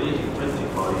Reporter for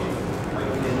 1825, I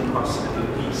came across a little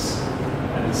piece,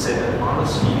 and it said that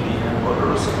Maurice Healy and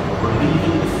others were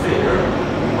leaving the fair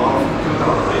of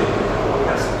Kildare or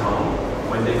Castletown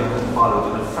when they got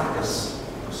involved in a fracas.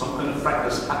 Some kind of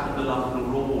fracas happened along the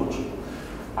road,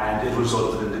 and it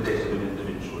resulted in the death of an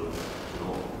individual. You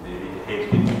know, maybe a head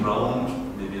hit the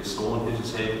ground, maybe a stone hit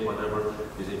his head, whatever.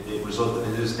 It resulted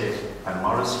in his death, and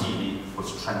Maurice Healy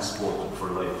was transported for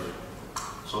life.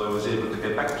 So I was able to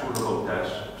get back to her about that.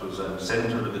 It was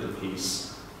sent her the little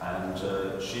piece, and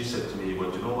she said to me, well,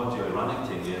 do you know what the ironic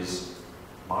thing is?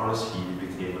 Maurice Healy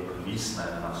became a policeman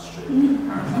in Australia.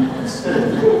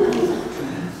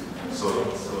 so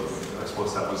I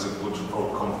suppose that was a good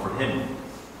outcome for him.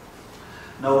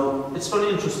 Now, it's very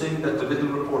interesting that the little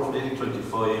report from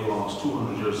 1825, almost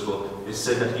 200 years ago, it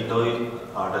said that he died,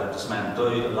 or that this man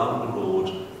died along the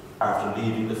road after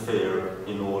leaving the fair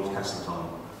in Old Castletown.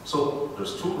 So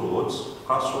there's 2 roads,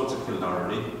 crossroads at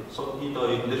Kildare, so he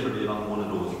died literally along one of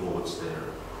those roads there.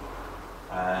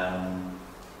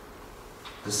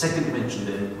 The second mention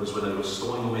then was when I was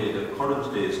stowing away the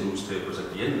current day's newspapers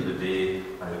at the end of the day,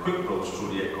 and a quick browse through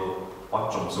the Echo,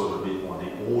 what jumps out of me on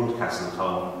the Old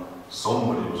Castletown,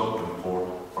 somebody was up in port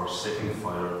for setting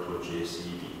fire to a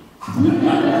JCB.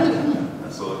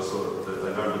 so I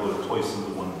learned about it twice in the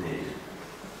one day.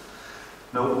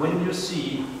 Now, when you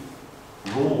see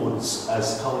roads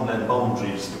as townland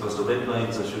boundaries, because the red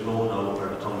lines, as you know now, are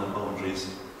the townland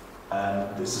boundaries,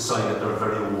 this is a sign that they're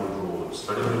very old roads,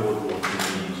 very old roads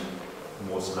indeed,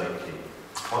 most likely.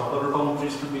 What other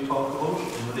boundaries can we talk about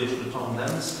in relation to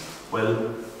townlands?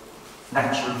 Well,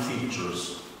 natural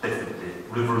features. definitely.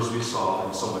 Rivers we saw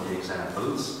in some of the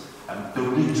examples, and the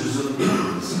ridges of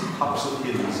hills, tops of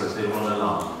hills as they run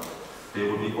along. They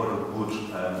would be other good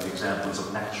examples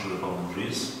of natural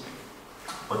boundaries.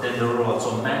 But then there are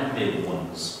also man-made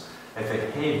ones. If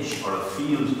a hedge or a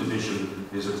field division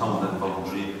is a townland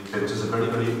boundary, then it is a very,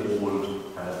 very old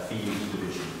field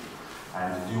division.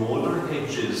 And the older a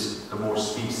hedge is, the more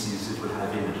species it will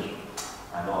have in it.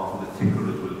 And often the thicker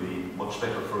it will be, much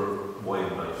better for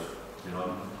wildlife. You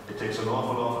know, it takes an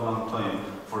awful long time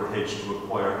for a hedge to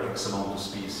acquire X amount of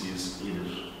species in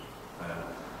it.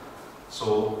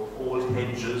 So old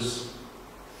hedges,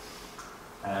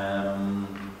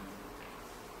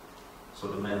 so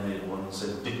the man-made ones,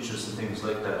 and ditches and things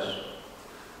like that.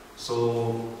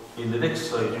 So in the next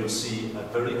slide you'll see a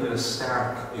very kind of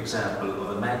stark example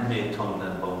of a man-made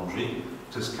townland boundary.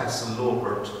 It is Castle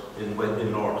Lopert in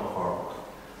North Cork.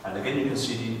 And again you can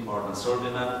see the Ordnance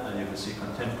Survey map, and you can see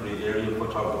contemporary aerial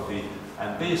photography,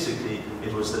 and basically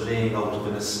it was the laying out of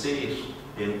an estate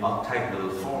in octagonal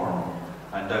form,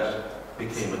 and that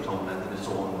became a townland in its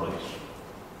own right.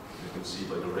 You can see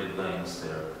by the red lines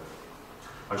there.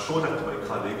 I showed that to my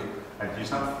colleague, and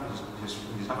he's not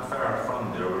far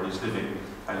from there where he's living,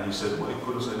 and he said, my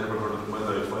goodness, I never heard of it in my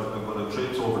life. I'm going to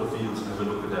traipse over the fields and have a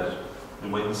look at that. You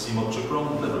mightn't see much at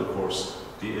ground level, of course.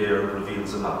 The air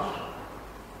reveals a lot.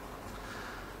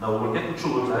 Now we're getting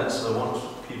through it, lads. I won't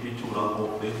keep you too long,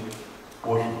 hopefully.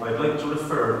 But I'd like to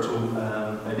refer to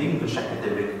an English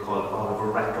academic called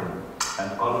Oliver Rackham.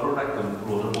 And Oliver Rackham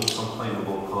wrote a book some time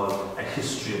ago called A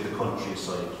History of the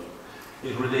Countryside.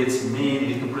 It relates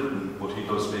mainly to Britain, but he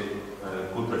does make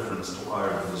good reference to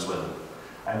Ireland as well.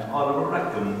 And Oliver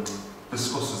Rackham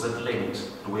discusses at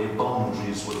length the way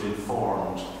boundaries would have been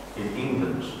formed in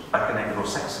England back in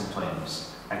Anglo-Saxon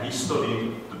times. And he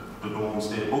studied the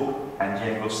Domesday Book and the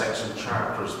Anglo-Saxon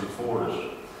charters before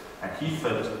it. And he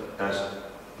felt that,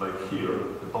 like here,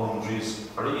 the boundaries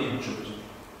are very ancient,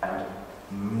 and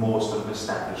most of them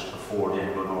established before the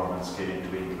Anglo-Normans came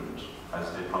into England,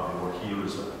 as they probably were here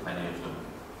as well, many of them.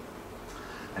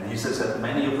 And he says that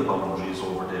many of the boundaries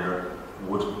over there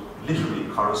would literally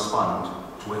correspond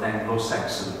to an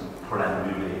Anglo-Saxon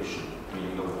perambulation,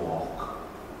 meaning a walk.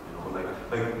 You know,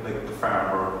 like the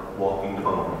farmer walking the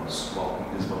bounds,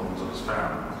 walking his bounds of his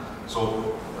farm.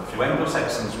 So a few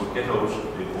Anglo-Saxons would get out,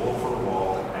 they'd go for a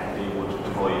walk, and they would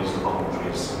devise the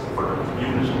boundaries for their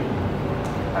community.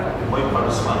 And it might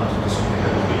correspond to something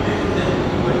that would be dated then,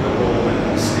 like a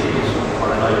Roman state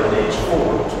or an Iron Age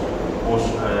fort. But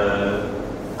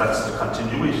that's the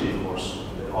continuity, of course.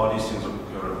 All these things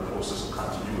are a process of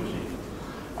continuity.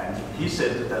 And he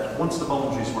said that once the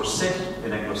boundaries were set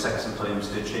in Anglo-Saxon times,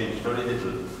 they changed very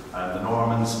little. And the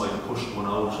Normans might have pushed one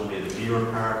out and made a deer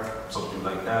park, something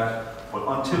like that. But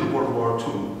until World War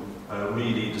II,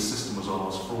 really the system was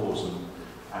almost frozen.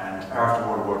 And after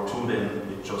World War II then,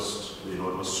 it just, you know,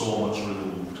 it was so much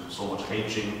removed, so much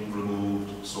hedging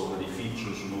removed, so many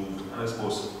features removed, and I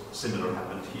suppose similar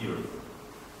happened here.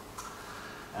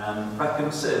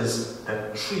 Rackham says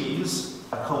that trees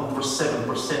account for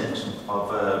 7%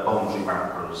 of boundary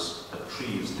markers, that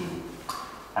trees do.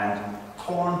 And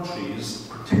thorn trees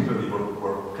particularly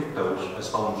were picked out as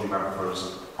boundary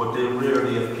markers, but they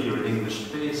rarely appear in English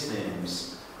place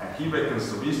names. And he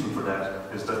reckons the reason for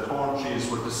that is that thorn trees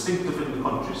were distinctive in the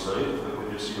countryside. Like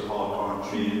when you see a hawthorn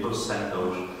tree, it does stand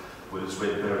out with its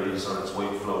red berries or its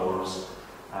white flowers.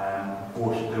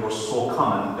 But they were so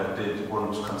common that they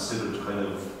weren't considered kind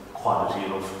of quality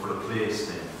enough for a place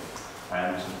name.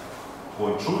 And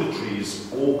going through the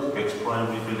trees, oak gets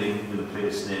primary billing in the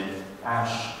place name,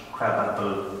 ash,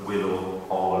 crabapple, willow,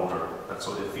 alder. That's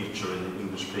how they feature in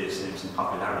English place names in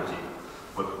popularity.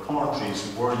 But thorn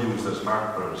trees were used as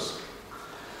markers.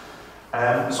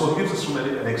 So it gives us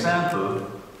an example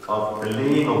of the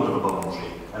laying out of a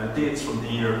boundary, and it dates from the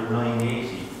year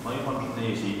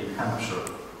 980 in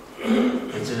Hampshire.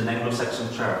 It's in an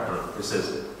Anglo-Saxon charter. It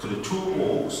says, to the two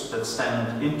oaks that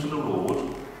stand into the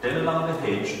road, then along the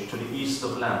hedge to the east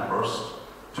of Lamphurst,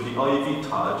 to the ivy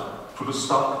tod, to the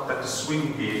stock that the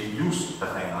swing gate used to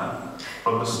hang on,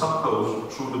 from the stock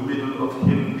out through the middle of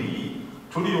Hill Lee,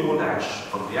 to the old ash,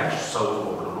 from the ash south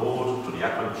over the road to the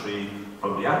apple tree,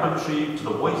 from the apple tree to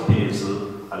the white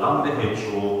hazel, along the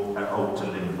hedgerow and out to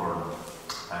Limburn.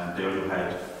 And there you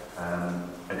had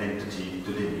an entity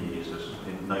delineated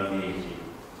in 980.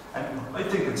 And I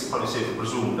think it's probably safe to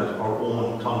presume that our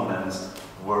own townlands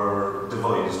were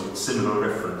devised with similar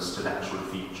reference to natural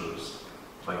features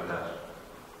like that.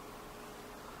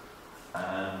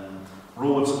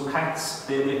 Roads and paths,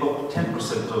 they make up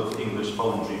 10% of English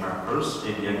boundary markers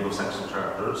in the Anglo-Saxon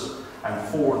charters, and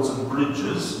fords and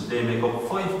bridges, they make up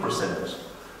 5%.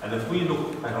 And if we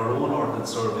look at our own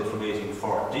ordnance survey from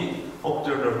 1840, up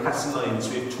there are castle lines.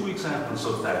 We have two examples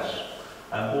of that.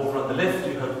 Over on the left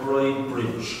you have Bride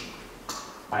Bridge,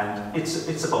 and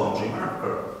it's a boundary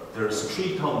marker. There's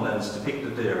 3 townlands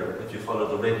depicted there if you follow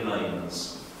the red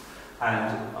lines.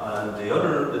 And the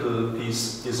other little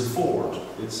piece is a ford.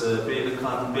 It's a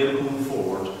Bailacombe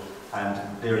Ford, and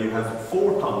there you have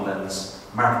 4 townlands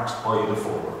marked by the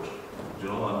ford, you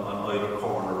know, on either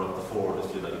corner of the ford,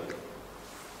 if you like.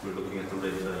 We're looking at the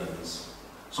red lines.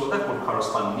 So that would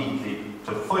correspond neatly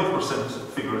to the 5%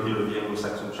 figure here in the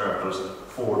Anglo-Saxon charters,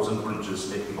 fords and bridges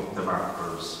making up the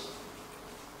markers.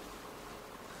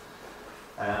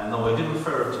 Now I did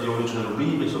refer to the original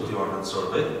remit of the Ordnance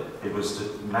Survey. It was to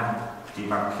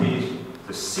demarcate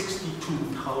the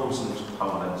 62,000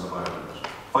 townlands of Ireland.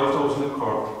 5,000 in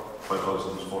Cork,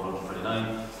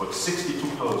 5,429, but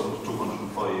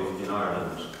 62,205 in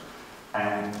Ireland.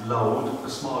 And Louth, the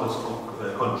smallest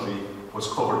country, was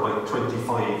covered by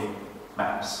 25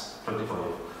 maps, 25.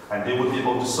 And they would be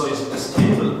about the size of this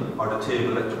table, or the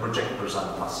table that the projector's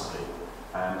on, possibly.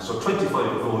 So 25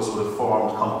 of those would have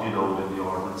formed County Louth in the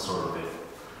Ordnance Survey.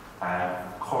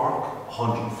 Cork,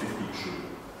 153.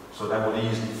 So that would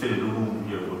easily fill the room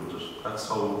here, wouldn't it? That's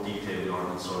how detailed the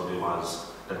Ordnance Survey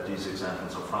was that these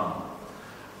examples are from.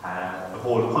 The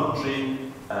whole country,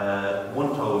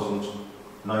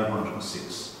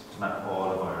 1,906 to map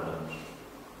all of Ireland.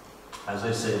 As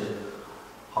I said,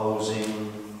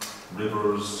 housing,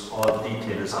 rivers, all the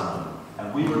detail is on them.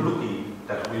 And we were lucky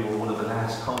that we were one of the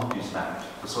last counties mapped.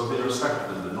 The surveyors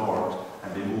started in the north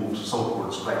and they moved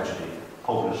southwards gradually,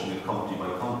 publishing it county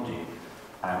by county.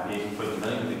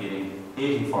 1829 at the beginning,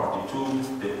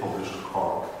 1842 they published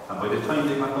Cork. And by the time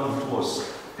they got down to us,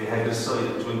 they had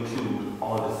decided to include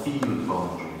all the field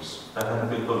boundaries. That hadn't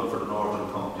been done for the northern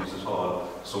counties at all.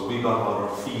 So we got all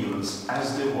our fields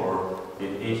as they were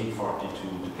in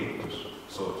 1842 depicted.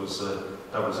 So it was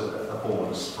that was a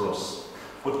bonus for us.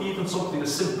 But even something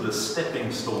as simple as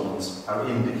stepping stones are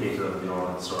indicated on the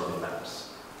Ordnance Survey maps.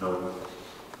 Now,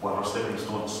 what are stepping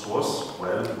stones to us?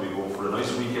 Well, we go for a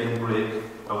nice weekend break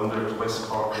down there to West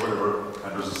Cork or wherever,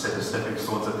 and there's a set of stepping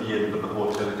stones at the end of the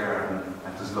hotel garden,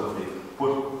 and it's lovely.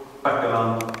 But back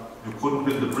along, you couldn't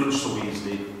build a bridge so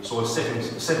easily, so a set of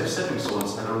stepping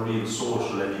stones had a real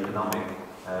social and economic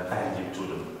value to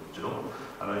them, you know.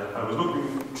 And I was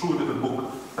looking through a little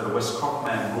book that a West Cork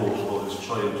man wrote about his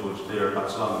childhood there not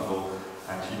so long ago,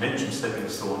 and he mentioned stepping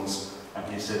stones, and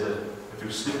he said that if you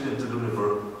slipped into the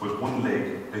river with one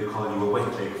leg, they'd call you a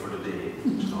wet leg for the day.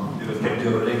 You know, you'd have kept the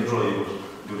other leg dry, but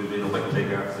you'd have been a wet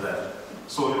leg after that.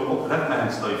 So, you know, up to that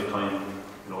man's lifetime,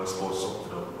 you know, I suppose up to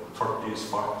the 30s,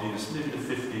 40s, maybe the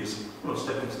 50s, you know,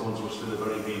 stepping stones were still a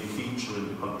very real feature in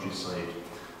the countryside,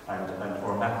 and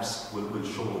our maps will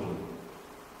show them.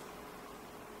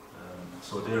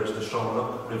 So there's the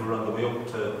Shamrock River on the way up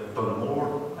to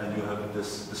Dunmore, and you have the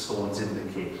stones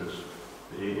indicated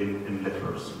in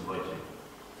letters and writing.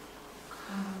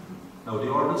 Now the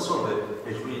Ordnance Survey,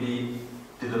 it really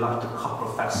did a lot to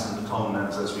copper fasten the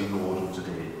townlands as we know them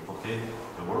today. Okay,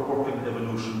 they were working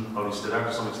evolution, probably still are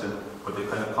to some extent, but they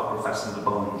kind of copper fastened the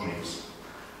boundaries.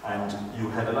 And you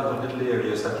had a lot of little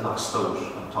areas that lost out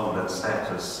on townland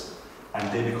status,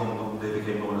 and they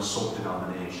became known as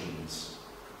sub-denominations.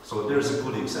 So there's a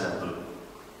good example.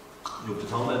 You have the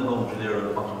townland boundary there on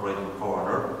the bottom right hand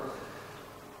corner.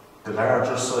 The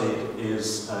larger side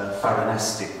is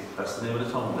Farinastic, that's the name of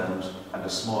the townland, and the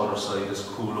smaller side is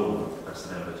Coulone, that's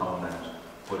the name of the townland.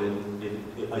 But in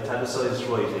italicised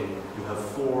writing, you have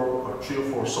 3 or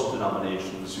 4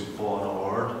 sub-denominations. You've Vaughan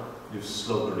Ord, you've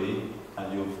Sluggery,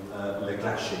 and you've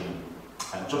Leglashing.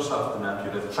 And just off the map,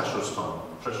 you have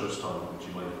Treasurestown, which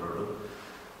you might have heard of.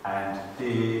 And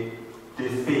they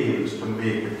failed to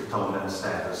make it the townland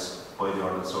status by the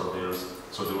Ordnance Surveyors,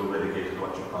 so they were relegated to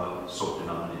what you call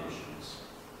sub-denominations.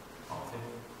 Okay.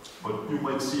 But you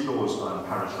might see those on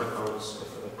parish records.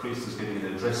 If a priest is giving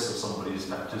an address of somebody's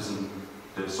baptism,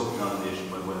 the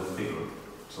sub-denomination might well figure.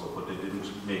 So, but they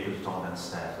didn't make it a townland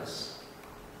status.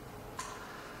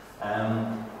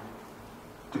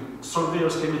 The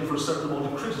surveyors came in for a certain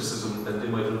amount of criticism that they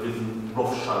might have written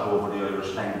roughshod over the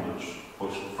Irish language.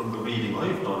 But from the reading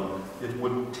I've done, it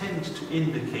would tend to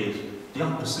indicate the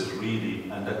opposite, really,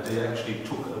 and that they actually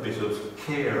took a bit of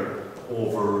care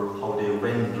over how they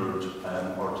rendered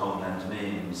our townland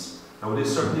names. Now, they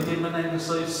certainly gave them an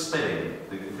anglicised spelling.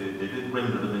 They did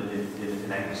render them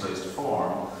in anglicised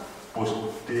form,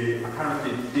 but they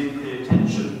apparently did pay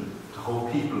attention to how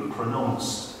people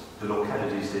pronounced the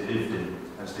localities they lived in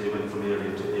as they went from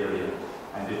area to area,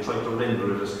 and they tried to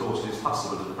render it as closely as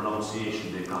possible to the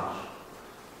pronunciation they got.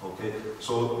 Okay. Okay,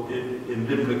 so in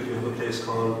Limerick you have a place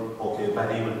called, okay,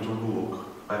 Ballywinter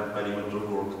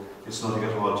Rourke. It's nothing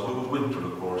at all to do with winter,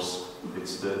 of course.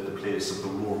 It's the place of the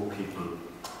Rourke people.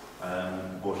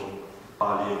 But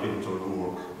Ballywinter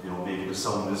Rourke, you know, maybe the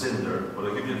sound is in there. But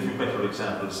I'll give you a few better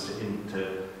examples to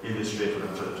illustrate what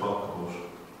I'm trying to talk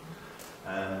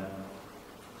about.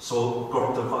 So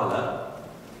Gorta Vala,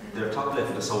 their top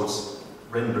left is how it's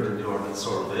rendered in the Ordnance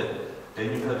Survey.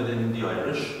 Then you have it in the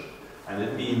Irish, and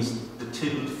it means the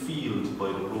tilled field by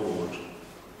the road.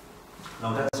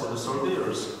 Now that's how the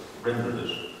surveyors rendered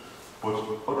it, but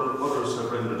others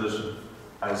have rendered it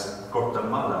as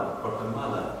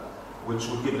Gortamala, which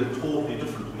would give it a totally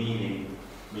different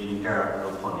meaning garden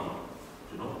of honey,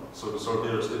 you know. So the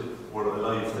surveyors were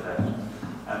alive to that.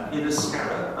 And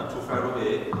Inniscarra, not too far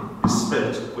away, is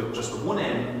spelled with just one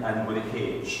N and with a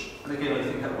H. And again, I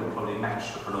think that would probably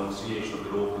match the pronunciation of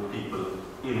the local people,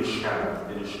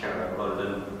 Inniscarra, rather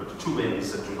than with two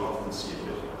N's that you'd often see it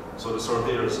with. So the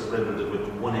surveyors rendered it with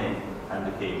one N and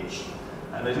a H.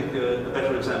 And I think a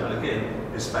better example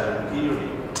again is Ballingeary.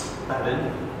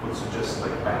 Ballin would suggest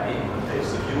like Bally, a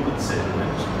place of human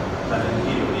settlement,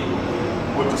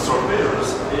 Ballingeary. But the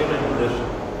surveyors, they rendered it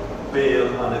Bale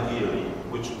Anagiri,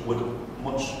 which would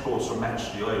much closer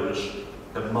match the Irish,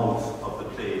 the mouth of the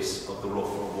place of the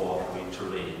rougher watery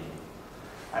terrain.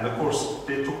 And of course,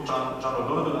 they took John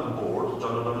O'Donovan on board.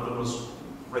 John O'Donovan was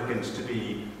reckoned to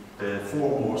be the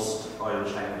foremost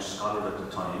Irish language scholar at the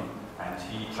time, and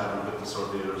he travelled with the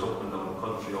surveyors up and down the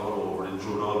country all over,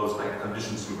 endured all those bad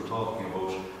conditions we were talking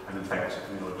about, and in fact,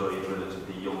 you know, died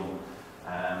relatively young.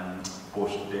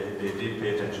 But they did pay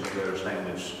attention to the Irish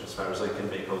language, as far as I can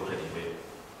make out anyway.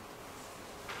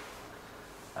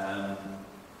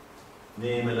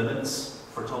 Name elements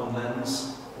for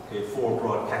Townlands. Okay, 4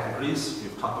 broad categories. You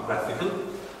have topographical,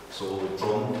 so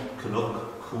Drum,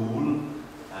 Canuck, Cool,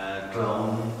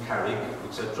 Glown, Carrick,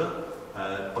 etc.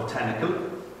 Botanical,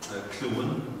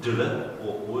 Cluan, Dilla,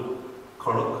 Oakwood,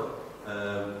 Curragh,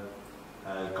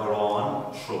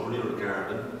 Garan, shrubbery or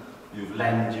garden. You have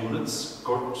land units,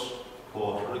 Gurt,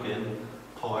 water again,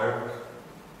 park,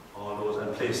 all those,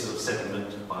 and places of settlement,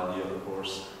 Ballia of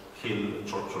course, hill,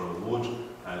 church or wood,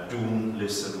 dune,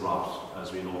 liss and rot,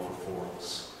 as we know for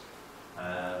forts.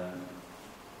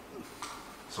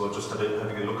 So just having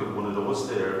a look at one of those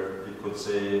there, you could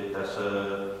say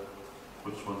that,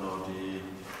 which one now, the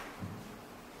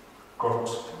Gurt,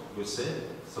 we say.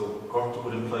 So Gurt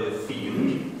would imply a field,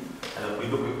 and if we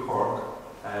look at Cork,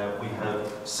 we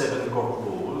have 7 Gurt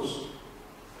rows,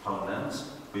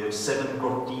 Townlands, we have 7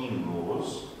 Gurteen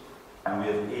rows, and we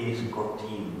have 8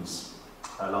 Gurteens,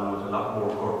 along with a lot more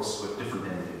Gurts with different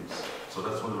endings. So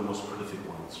that's one of the most prolific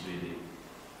ones, really.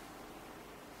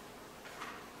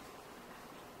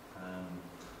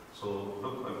 So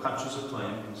look, I'm conscious of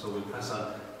time, so we'll pass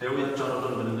on. There we have John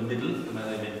O'Donovan in the middle, the man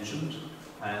I mentioned,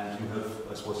 and you have,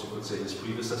 I suppose you could say, his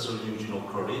predecessor, Eugene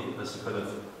O'Curry, as the kind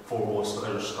of foremost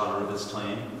Irish scholar of his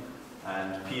time.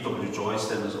 And P.W. Joyce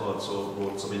then has also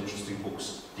wrote some interesting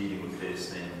books dealing with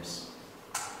place names.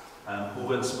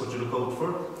 Who else could you look out for?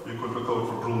 You could look out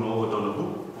for Bruno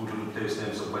O'Donoghue, who did the place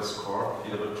names of West Cork.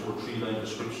 He had a 2 or 3 line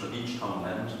description of each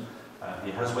townland.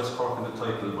 He has West Cork in the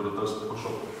title, but it does push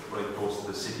up right close to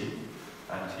the city,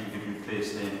 and he'll give you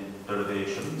place name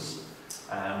derivations.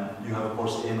 You have, of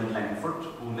course, Eamon Langford,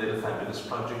 who led a fabulous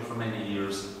project for many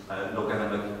years,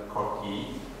 Loganamach Corky,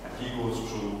 and he goes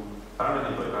through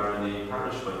barony by barony,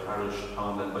 parish by parish,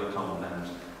 townland by townland,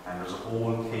 and there's a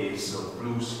whole case of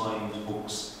blue spined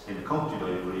books in the county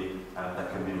library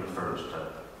that can be referred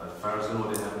to. As far as I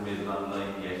know, they haven't made it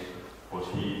online yet, but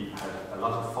he had a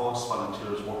lot of FÁS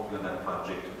volunteers working on that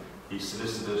project. He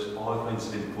solicited all kinds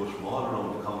of input from all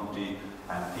around the county,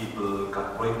 and people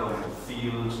got right down to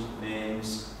field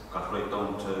names, got right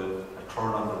down to a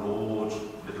turn on the road,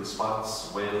 little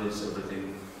spots, wells,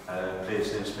 everything,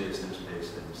 place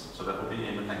names. So that would be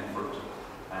Eamon Langford.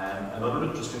 Another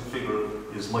interesting figure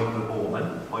is Michael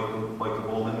Bowman. Michael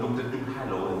Bowman looked at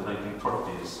Duhallow in the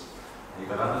 1930s. He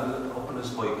got up on his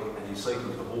bike and he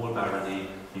cycled the whole barony.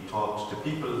 He talked to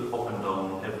people up and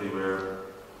down everywhere.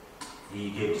 He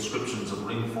gave descriptions of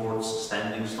ring forts,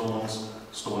 standing stones,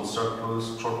 stone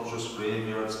circles, churches,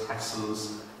 graveyards,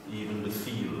 castles, even the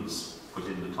fields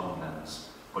within the townlands,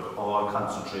 but all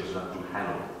concentrated on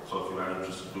Duhallow. So if you are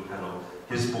interested in Duhallow,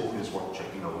 his book is worth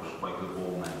checking out, Michael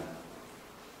Bowman.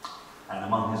 And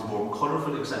among his more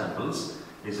colourful examples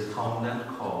is a townland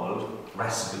called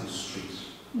Rascal Street.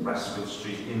 Rascal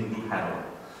Street in Duhallow.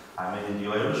 And in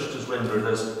the Irish it is rendered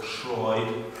as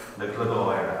Shroyd na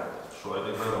Gladoira. Shroyd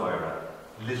na Gladoira.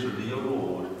 Literally a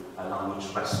road along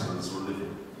which rascals were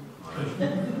living.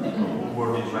 Who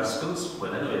were these rascals?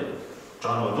 Well, anyway,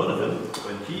 John O'Donovan,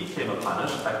 when he came upon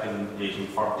it back in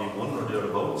 1841 or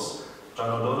thereabouts,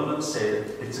 John O'Donovan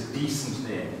said it's a decent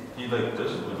name. He liked it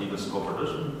when he discovered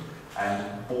it.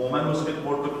 And Bowman was a bit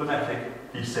more diplomatic.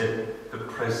 He said, the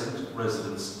present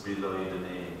residents belie the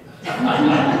name.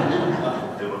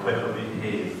 They were better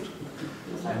behaved.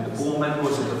 And Bowman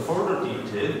goes into further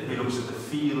detail. He looks at the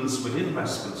fields within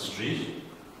Rascal Street.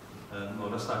 No,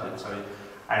 that's not it, sorry.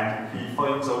 And he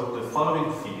finds out the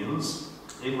following fields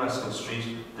in Rascal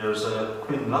Street. There's a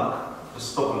Quinlock, the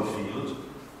stubble field,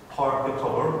 Park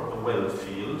Tower, the well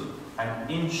field, and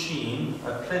in Sheen,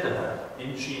 a Pledaha,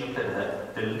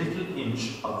 the little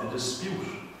inch of the dispute.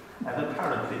 And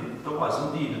apparently, there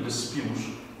was indeed a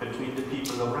dispute between the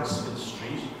people of Rascal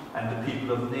Street and the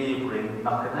people of neighbouring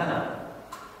Knockananna.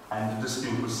 And the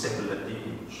dispute was settled at the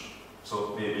inch.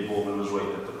 So maybe Bowman was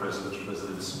right that the present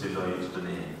residents belied the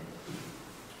name.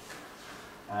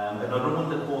 Another one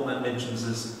that Bowman mentions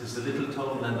is the little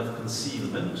townland of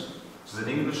Concealment. It's an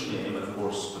English name, and of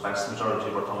course, the vast majority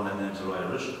of our townland names are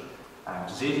Irish. And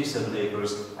it's 87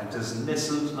 acres, and it is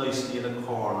nestled nicely in a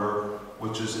corner,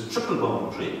 which is a triple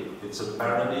boundary. It's a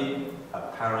barony, a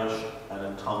parish, and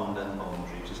a townland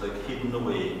boundary. It is like hidden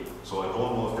away. So I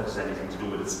don't know if that has anything to do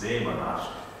with its name or not,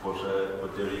 but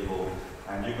there you go.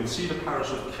 And you can see the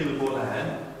parish of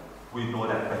Kilbolan. We know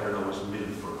that better now as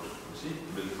Milford. You see,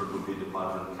 Milford would be the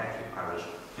modern Catholic parish.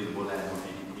 Kilbolan would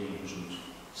be the ancient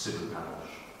civil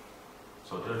parish.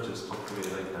 So they're just tucked away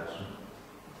like that.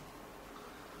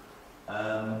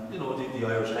 You know, the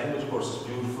Irish language, of course, is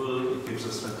beautiful. It gives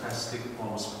us fantastic,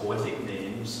 almost poetic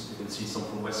names. You can see some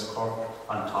from West Cork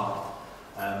on top.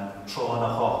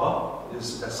 Tronahoha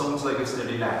that sounds like it's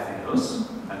nearly laughing at us,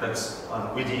 and that's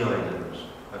on Widdy Island.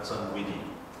 That's on Widdy.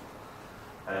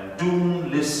 Doon,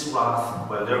 Liss, Rath,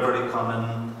 well, they're very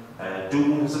common.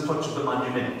 Doon has a touch of the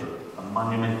monumental, a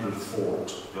monumental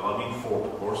fort. They all mean fort,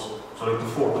 of course. So like the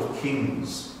Fort of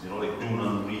Kings, you know, like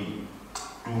Doon-on-Ree,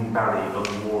 Doon-Barry,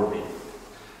 Dunworthy.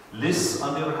 Liss,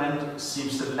 on the other hand,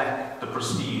 seems to lack the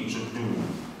prestige of Doon.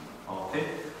 Okay?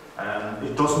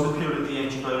 It doesn't appear in the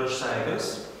ancient Irish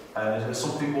sagas, and it has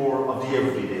something more of the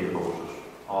everyday about it.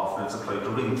 Often it's applied to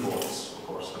ringforts, of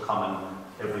course, the common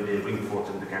everyday ringfort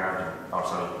in the garden, or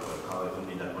sorry, I don't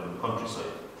mean that, but in the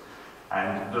countryside.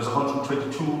 And there's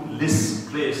 122 Liss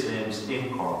place names in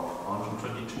Cork,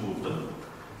 122 of them.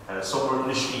 Some are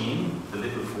Lisheen, the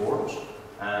little fort,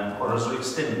 others are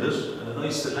extended, and a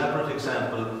nice elaborate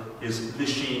example is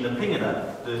Lisheen na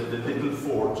Pingana, the little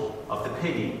fort of the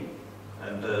penny.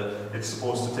 And it's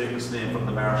supposed to take its name from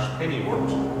the marsh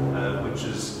Pennyworth, which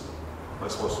is, I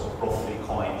suppose, roughly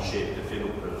coin-shaped if you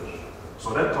look at it.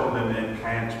 So that townland name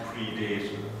can't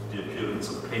predate the appearance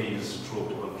of pennies throughout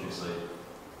the countryside.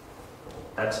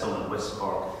 That's down in West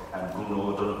Cork, and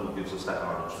Bruno O'Donovan gives us that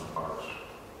origin part.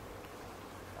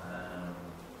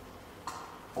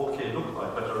 Okay, look, I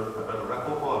better wrap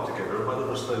up all together. What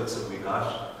other slides have we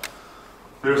got?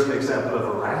 There's an example of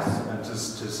a rat, and it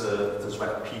is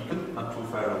Rat Peakin, not too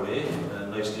far away,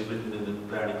 nicely written in the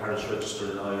Blarney Parish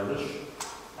Register in Irish.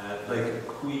 Like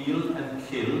wheel and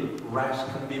kill, rat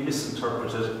can be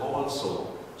misinterpreted also.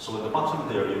 So at the bottom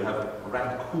there you have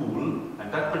rat cool,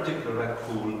 and that particular rat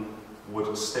cool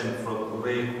would stem from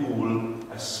Ray Cool,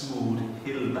 a smooth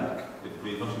hillback. It would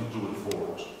be nothing to do with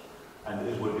fort. And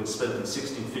it would have been spelled in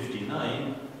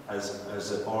 1659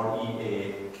 as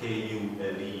R-E-A-K-U-L-E,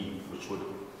 which would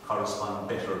correspond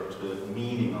better to the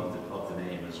meaning of the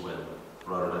name as well,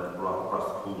 rather than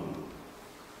Rathcool.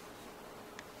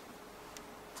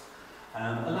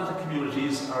 A lot of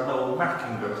communities are now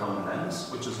marking their townlands,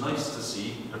 which is nice to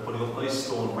see. They're putting up nice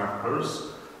stone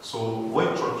markers. So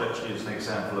Whitechurch actually is an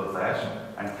example of that,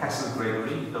 and Castle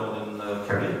Gregory down in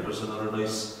Kerry, there's another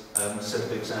nice set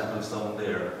of examples down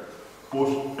there. But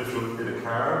if you're in a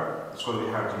car, it's going to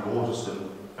be hard to notice them.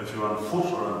 If you're on foot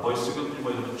or on a bicycle, you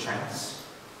might have a chance.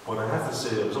 But I have to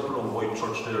say, I was up around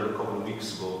Whitechurch there a couple of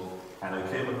weeks ago, and I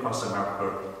came across a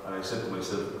marker, and I said to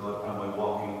myself, am I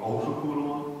walking out of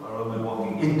Coolone, or am I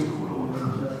walking into Coolone?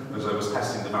 Because I was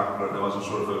passing the marker, and I wasn't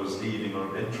sure if I was leaving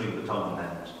or entering the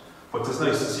townland. But it's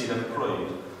nice to see that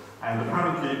pride. And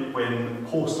apparently, when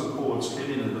postal codes came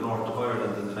in the north of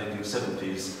Ireland in the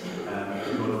 1970s,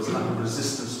 there was a lot of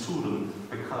resistance to them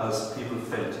because people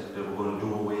felt they were going to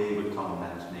do away with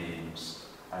townland names,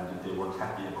 and they weren't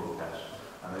happy about that.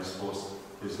 And I suppose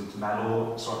isn't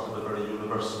Mallow sort of a very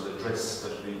universal address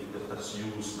that's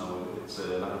used now? It's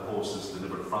a lot of post is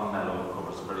delivered from Mallow, it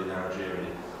covers a very large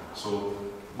area. So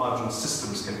modern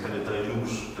systems can kind of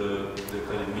dilute the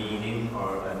kind of meaning,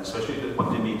 and especially what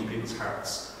they mean to people's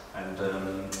hearts. and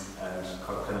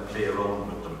kind of play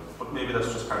around with them. But maybe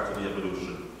that's just part of the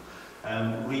evolution.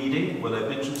 Reading, well, I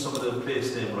mentioned some of the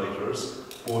place name writers,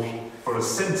 but for a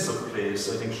sense of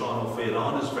place, I think Sean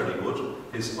O'Phelan is very good.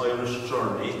 His Irish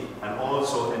Journey, and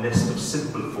also A Nest of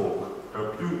Simple Folk. There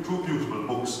are two beautiful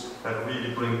books that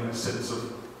really bring a sense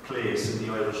of place in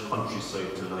the Irish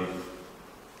countryside to life.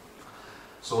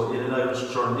 So in An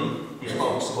Irish Journey, he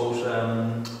talks about,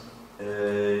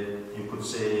 you could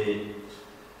say,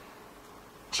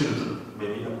 children,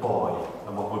 maybe a boy,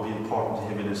 and what would be important to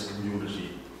him in his community.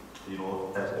 You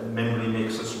know, that memory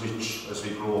makes us rich as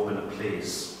we grow up in a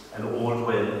place. An old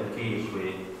well, a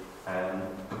gateway,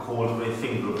 the cold grey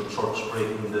finger of the church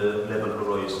breaking the level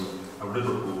horizon, a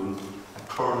river pool, a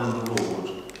turn in the road,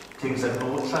 things that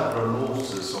no traveller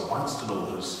notices or wants to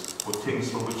notice, but things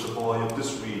for which a boy of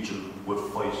this region would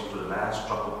fight to the last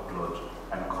drop of blood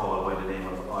and call by the name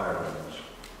of Ireland.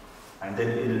 And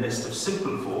then in A Nest of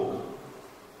Simple Folk,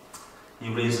 he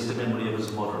raises the memory of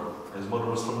his mother. His mother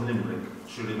was from Limerick.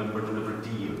 She remembered the River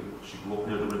Deal. She grew up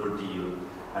near the River Deal.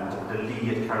 And the Lee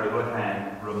at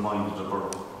Carrigahan reminded her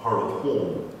of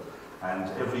home. And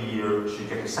every year she'd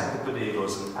get a sack of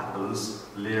potatoes and apples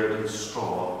layered in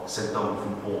straw sent down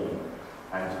from home.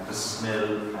 And the smell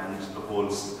and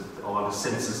all the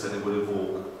senses that it would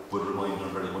evoke would remind her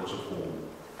very much of home.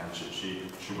 And she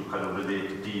would kind of relate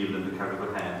the Deal and the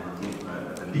Carrigahan,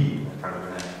 the Lee at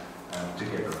Carrigahan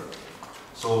together.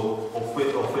 So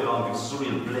O'Phelan gives us a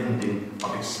real blending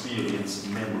of experience,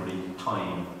 memory,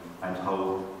 time, and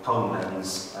how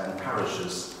townlands and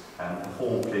parishes and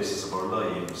home places of our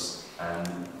lives, and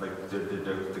like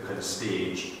the kind of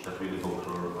stage that we live out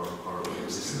our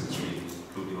existence, really,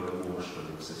 including our emotional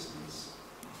existence.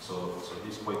 So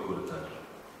he's quite good at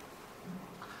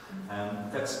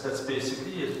that. That's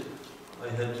basically it. I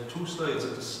had 2 slides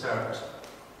at the start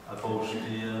about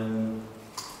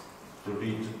the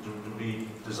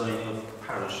redesigning of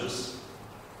parishes,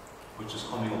 which is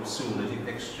coming up soon, I think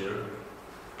next year.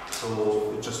 So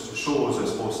it just shows, I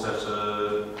suppose, that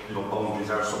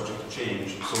boundaries are subject to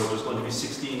change. So there's going to be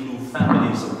 16 new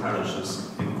families of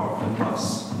parishes in Cork and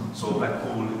Cross. So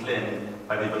Blackpool, Glen,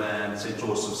 Ballyvalan, St.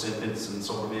 Joseph, St. Vincent,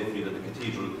 Summer Mayfield and the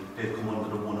Cathedral, they've come under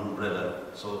the one umbrella.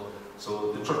 So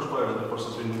the Church of Ireland, of course,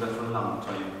 has been doing that for a long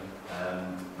time.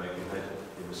 Like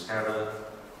it was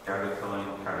Carrickline,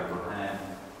 Carrigahan,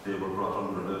 they were brought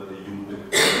under the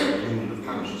union of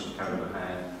parishes of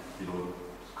Carrigahan.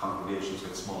 Congregations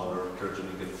get smaller,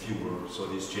 clergymen get fewer, so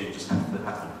these changes have to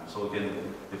happen. So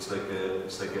again, it's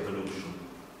like evolution.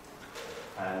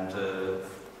 And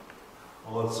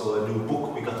also a new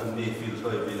book we got in Mayfield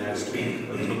Library last week. I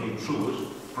was looking through it.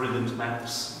 Brilliant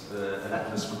maps, an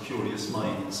atlas for curious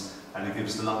minds, and it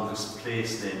gives the longest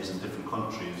place names in different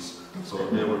countries. So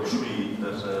there were 3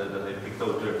 that I picked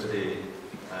out there today.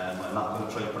 I'm not going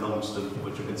to try and pronounce them,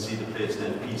 but you can see the place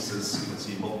name pieces. You can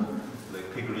see Muck, like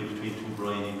Piggery between 2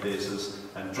 briny places,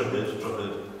 and Druid,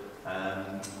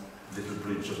 Little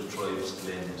Bridge of the Tribes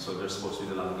Glen. So they're supposed to be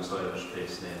the longest Irish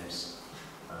place names.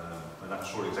 I'm not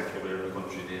sure exactly where in the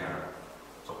country they are.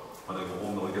 So when I go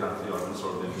home, now I get onto the Ireland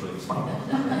survey and try and spot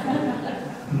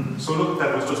them. So look,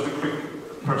 that was just a quick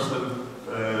personal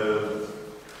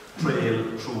trail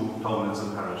through Townlands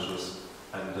and parishes.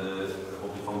 And I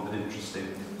hope you found it interesting.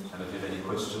 And if you have any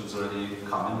questions or any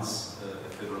comments,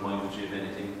 if they reminded you of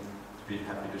anything, I'd be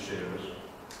happy to share it.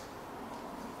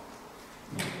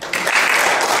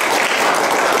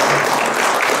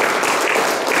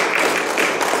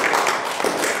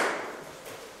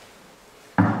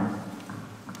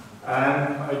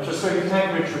 I'd just like to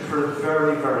thank Richard for a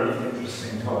very, very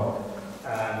interesting talk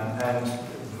and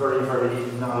very, very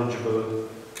knowledgeable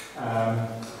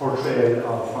portrayal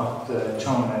of what the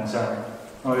Townlands are.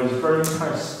 I was very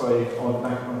impressed by all the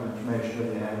background information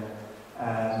that he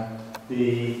had,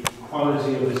 the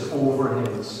quality of his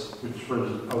overheads, which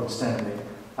was outstanding,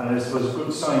 and I suppose a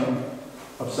good sign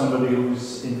of somebody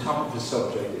who's in top of the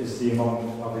subject is the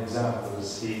amount of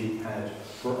examples he had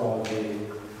for all the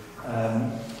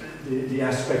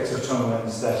aspects of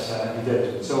Townlands that he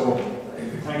did. So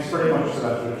thanks very much for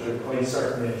that, Richard. I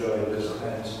certainly enjoyed it,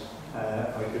 and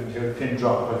I could hear a pin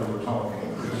drop when you were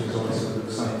talking, which is always a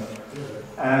good sign.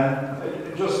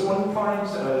 Just one point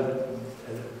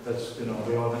that's,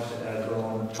 we all have to add our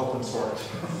own tuppence worth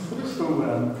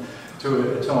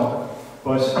to a talk.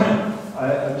 But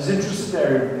I was interested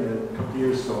there a couple of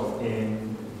years ago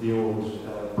in the old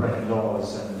Brecon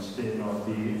laws and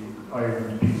the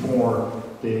Ireland before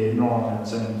the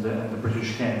Normans and the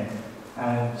British came.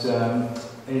 And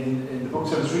in the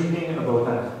books I was reading about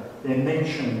that, they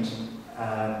mentioned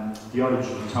the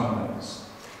origin of Townlands,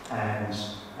 and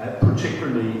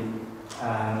particularly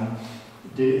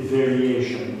the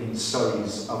variation in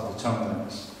size of the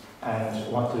townlands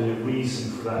and what the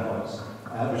reason for that was,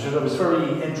 which I thought was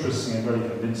very interesting and very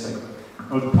convincing.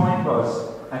 Now, the point was,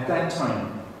 at that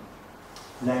time,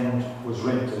 land was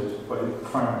rented by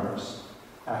farmers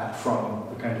from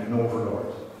the kind of an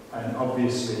overlord, and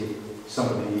obviously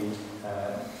somebody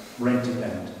renting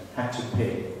land had to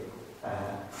pay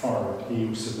for the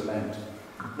use of the land.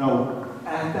 Now,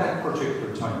 at that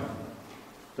particular time,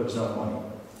 there was no money.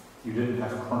 You didn't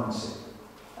have currency.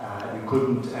 You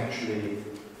couldn't actually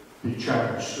be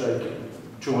charged like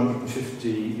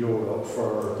 €250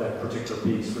 for that particular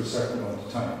piece for a certain amount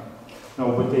of time.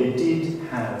 No, but they did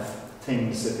have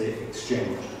things that they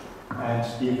exchanged. And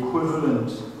the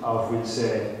equivalent of, we'd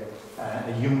say,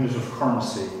 a unit of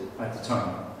currency at the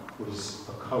time was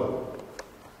a cow.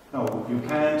 No, you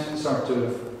can't sort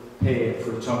of pay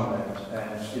for the townland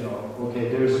and, you know, okay,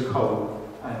 there's a cow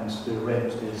and the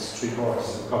rent is 3/4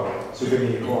 of the cow, so give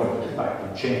me a quarter back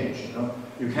in change, you know.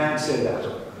 You can't say that.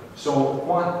 So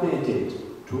what they did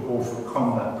to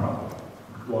overcome that problem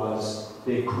was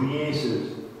they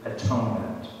created a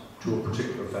townland to a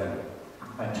particular value.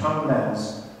 And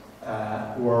townlands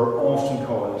were often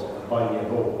called a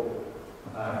bailliabo,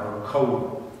 or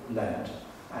cow land.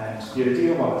 And the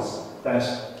idea was that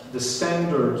the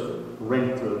standard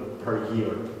rental per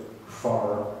year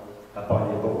for a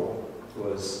bailliabo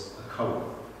was a cow.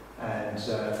 And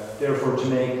therefore, to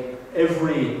make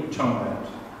every townland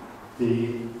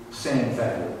the same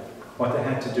value, what they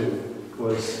had to do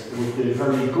was, with the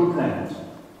very good land,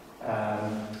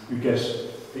 you get,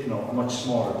 you know, a much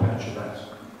smaller patch of that.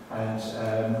 And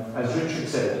as Richard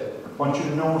said, what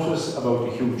you notice about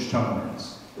the huge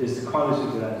townlands is the quality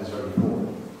of the land is very poor.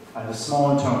 And the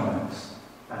small townlands,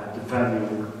 the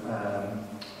value,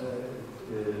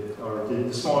 or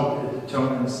the small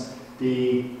townlands,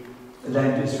 the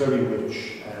land is very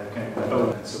rich, kind of low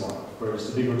and so on, whereas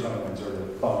the bigger townlands are the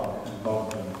bog and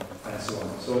bog and so on.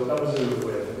 So that was a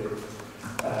way of it,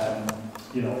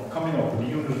 you know, coming up with a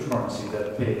unit of currency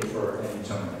that paid for any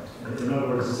townland. In other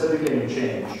words, instead of getting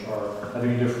change or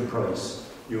having a different price,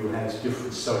 you had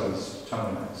different sized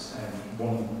townlands and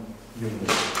one unit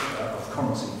of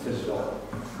currency fit it all.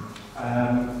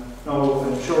 Now,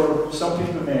 I'm sure some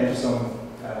people may have some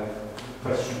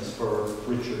questions for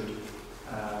Richard.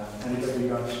 Anybody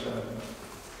got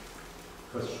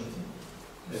questions?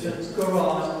 Let's go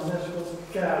on, let's go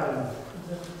garden.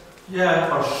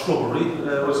 Yeah, or shrubbery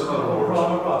was another word.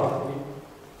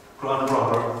 Grana.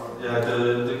 Yeah,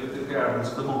 the gardens,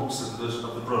 the monks of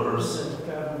the brothers.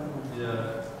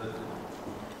 Yeah,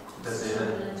 that they had.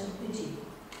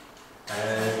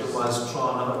 It was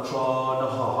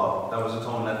Tranahaha, that was a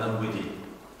townland and Widdy.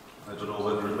 I don't know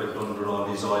whether it went under all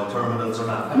these oil terminals or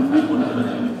not.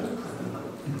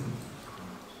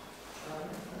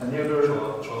 And the other?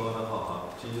 Tranahaha, Tranahaha.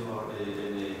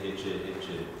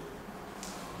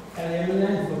 And the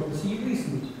landfill, was he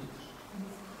recent?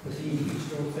 Was he each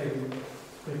road segment?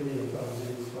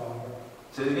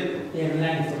 Say it again? The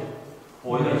landfill. Oh,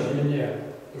 You yeah. mentioned in there.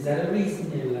 Is that a recent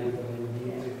landfill in the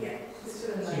area? Yeah.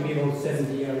 So maybe about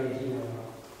 70 or 80 or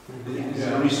Is it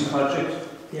a recent project?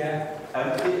 yeah.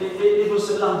 It was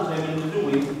a long time in the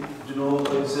doing. You know,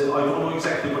 it's, I don't know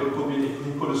exactly what it could be.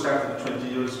 He could have started 20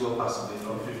 years ago, possibly,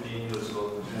 or 15 years ago.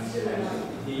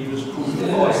 He was proving the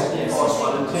cost as far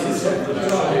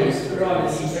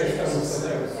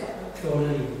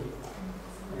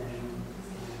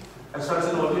as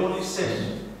I know, the only set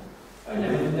I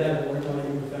never did that one time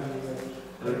in the family.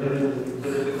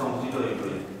 the county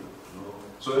library.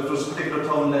 So if there's a particular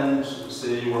townland,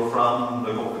 say you were from,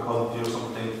 like up the county or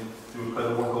something, you would kind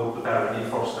of work out the barony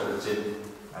first that it's in,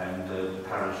 and the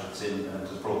parish it's in, and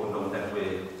it's broken down that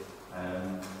way.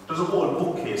 There's a whole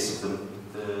bookcase of them.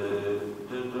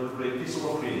 They're a great piece of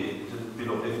work really, to be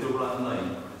looked if they were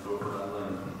online.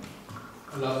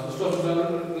 And that's the stuff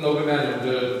that Logan added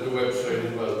the website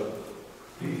as well.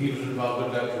 He was involved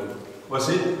with that too. Was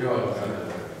he? Yeah,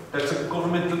 That's a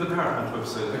governmental department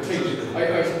website. I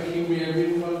think he may have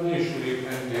been involved initially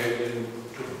and then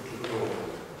took it over.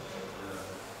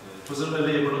 It was a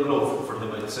labour of love for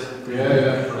him, I'd say.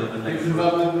 Yeah. For him He was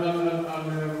involved in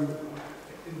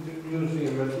the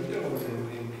museum, I think that was in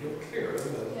Clare,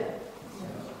 wasn't it? Yeah.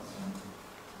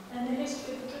 And the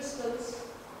history of the Driscolls.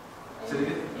 Say it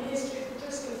again? The history of the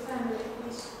Driscoll family,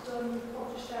 he's done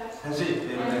published that. Has he?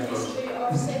 And the history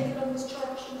of St. Columba's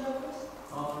Church in Douglas.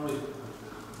 Oh, right.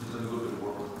 He's done a good bit of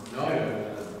work. No,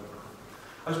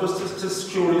 yeah. I suppose it's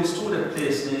curious too that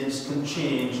place names can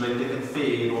change, like they can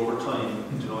fade over time.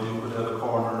 You know, you could have a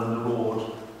corner on the road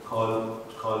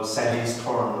called Sally's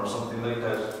Turn or something like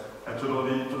that. and to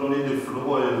only live for a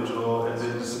while, you know, and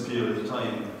then disappear at the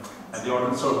time. And the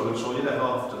Ireland Circle will show you that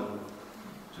often.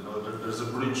 You know, there's a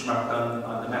bridge marked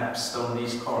on the maps down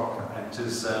East Cork, and it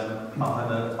is on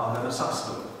a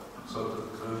Saston. So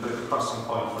the crossing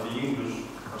point for the English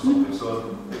or something.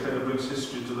 So it kind of brings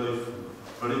history to life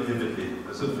very vividly,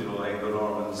 as if, you know,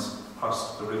 Anglo-Normans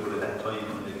crossed the river at that time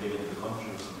when they came into the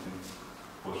country or something.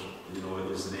 But, you know,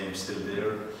 his name's still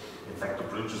there. In fact, the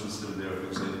bridge isn't still there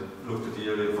because I looked at the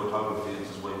area photography and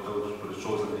it's wiped out, but it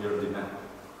shows on the early map.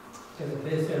 There's a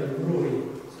place there in Rory,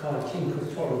 it's called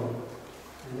Tinker's Turn,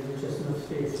 and there was just enough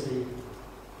space for the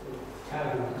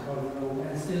cabin to turn around,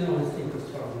 and still known as Tinker's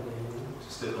Turn today, you know.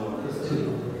 Still known It's as still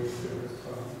known as Tinker's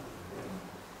Turn.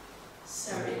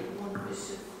 Sorry, one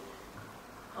question.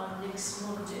 On next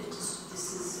Monday, this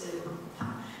is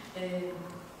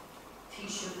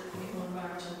Parishes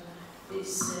Martin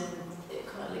is a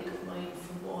colleague of mine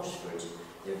from Waterford.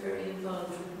 They're very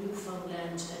involved with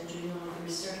Newfoundland and doing all the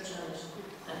research on it.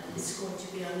 And it's going to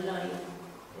be online.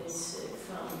 It's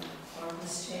from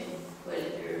August 10. Well,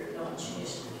 they're launching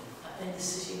it in the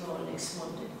City Hall next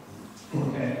Monday.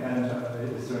 Okay, and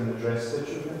is there an address that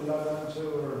you can log on to,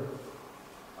 or?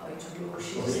 I don't know.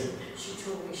 She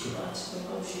told me she wants to know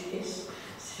how she is.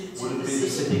 Would it be the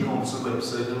City Council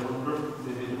website, I wonder?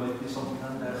 Maybe there might be something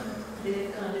on there.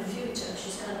 They've gone a few times.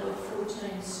 She's gone about 4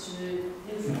 times to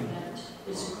Newfoundland.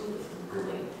 There's a group of them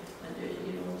going, and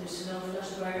you know, there's an awful lot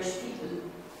of Irish people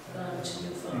gone to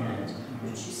Newfoundland.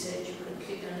 But she said you can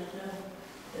click on it now.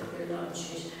 That they're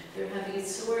launching it. They're having it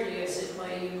so early. I said,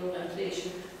 why you know not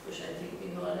later? But I think we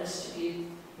all has to be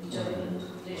in Dublin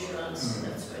later on, so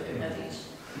that's why they're having it.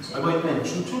 I might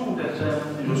mention too that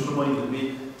you just reminded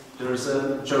me. There's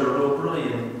Gerard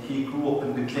O'Brien. He grew up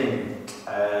in the Glen,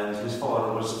 and his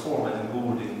father was a foreman in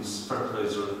Goulding's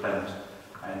fertiliser plant,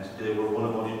 and they were one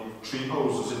of only 3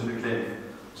 houses in the Glen.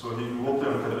 So he grew up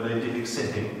there in kind of an idyllic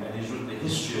setting, and he's written a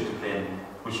history of the Glen,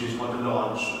 which he's going to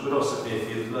launch with us at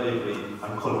Mayfield Library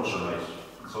and Culture Night.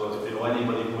 So if you know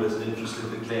anybody who has an interest in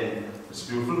the Glen, it's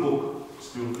a beautiful book, it's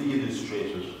beautifully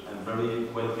illustrated and very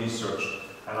well researched,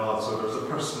 and also there's a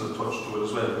personal touch to it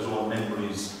as well, his own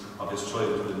memories of his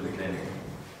childhood in the Glen.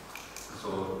 So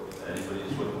anybody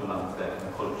is welcome along to that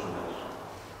and Culture Night.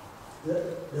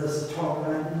 There's a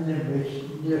Townlands in Limerick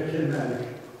near Kilmallock.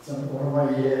 Some one of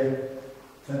my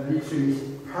family trees,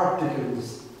 particles,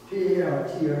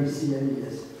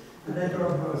 P-A-R-T-I-C-L-E-S. And I don't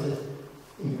know if it's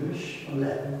English or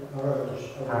Latin or Irish.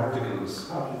 Particles.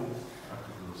 Particles.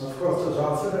 Of course, there's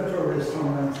also a tourist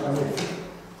Townlands Valley.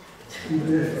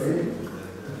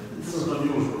 This is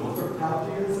unusual. For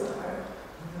particles, I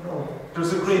don't know.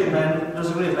 There's a great man in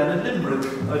Limerick.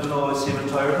 I don't know, is he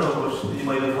retired now, but you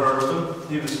might have heard of him.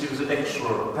 He was a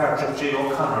lecturer, Patrick J.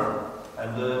 O'Connor.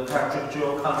 And Patrick J.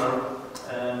 O'Connor,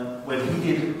 well,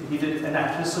 he did an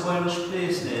atlas of Irish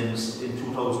place names in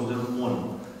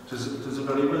 2001. It is a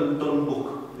very well done book.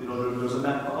 You know, there's a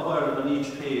map of Ireland on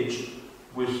each page,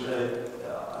 with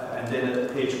and then a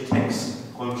page of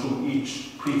text going through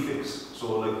each prefix.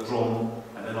 So like drum,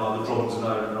 and then all the drums in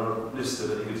Ireland are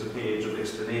listed, and he gives a page of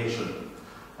explanation.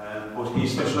 But he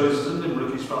specialises in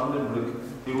Limerick. He's from Limerick.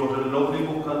 He wrote a lovely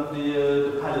book on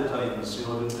the Palatines, you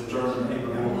know, the German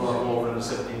people who were over in the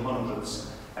 1700s,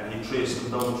 and he traced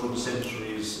them down through the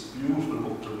centuries. Beautiful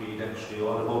book to read, actually,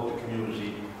 all about the community,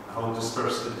 how it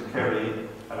dispersed into Kerry,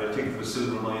 and I think the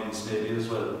silver mines maybe as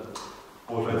well.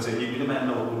 But I'd say he'd be the man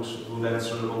now who'd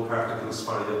answer about particles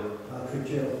for you. Patrick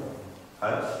J.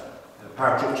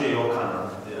 Patrick J. O'Connor,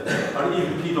 yeah. Or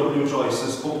even P.W.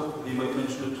 Joyce's book, he might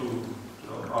mention it too.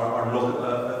 Or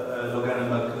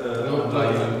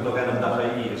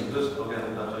Loganum.ie, isn't it?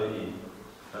 Loganum.ie.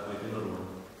 That might be another one.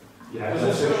 Yeah, Is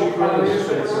that's this actually O'Connor? really Did you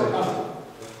say straight. O'Connor?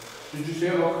 Did you say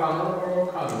O'Connor or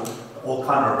O'Connor?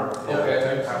 O'Connor. Yeah. Okay,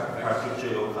 thanks. Patrick J.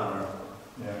 O'Connor.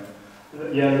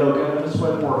 Yeah, look, and it's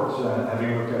well worth having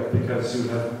a look at, because you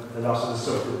have a lot of the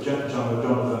stuff that John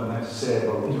O'Donovan had to say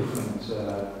about different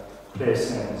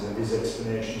place names and his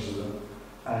explanations of them.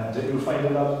 And you'll find a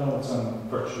lot of notes on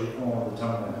virtually all the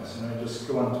townlands. You know, just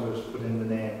go onto it, put in the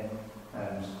name,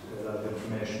 and a lot of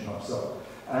information pops up.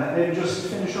 And then just to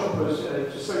finish up with,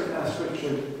 just so I can ask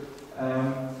Richard,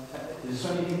 is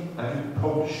there anything, have you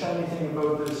published anything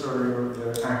about this, or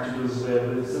your articles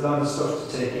available? It's a lot of stuff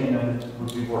to take in, and it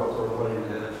would be worth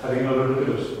having another look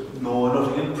at it. No,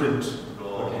 nothing in print. No,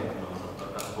 okay. No, not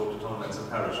about the Townlands and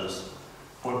Parishes.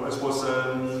 But I suppose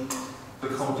the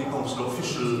County Council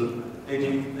official,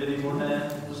 Eddie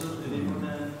Murnane, was it? Eddie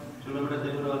Murnane? Do you remember that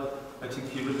name at all? I think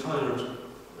he retired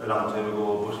a long time ago,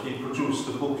 but he produced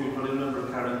a book, you probably remember,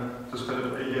 Karen, just kind of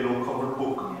a yellow covered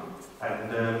book.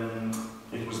 And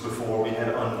it was before we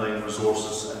had online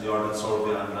resources, and the Ireland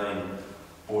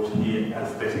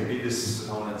alphabetically, this is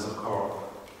the Townlands of Cork,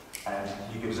 and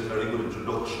he gives a very good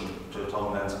introduction to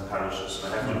Townlands and Parishes. I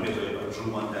have to admit, I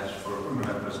drew on that for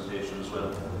that presentation as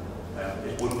well.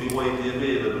 It wouldn't be widely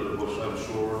available, but I'm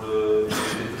sure the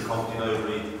county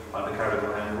library on the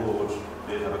Carrigahan Road,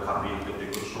 they have a copy that they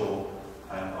could show,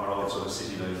 or also the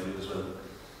city library as well.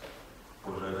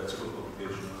 But that's a good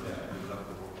publication.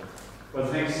 Well,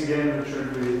 thanks again,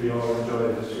 Richard. We all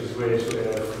enjoyed it. It was a great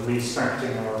way of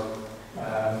restarting our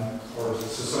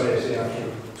society after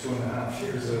 2.5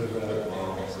 years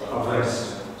of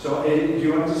rest. So, do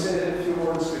you want to say a few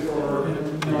words before we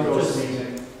close the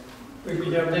meeting? We'll be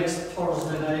there next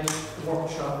Thursday night, the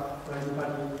workshop for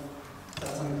everybody.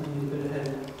 That's something we need a bit of help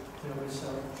with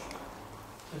research.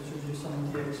 There's usually some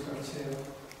of the experts here,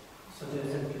 so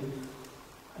they'll help you.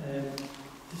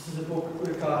 This is a book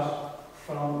we got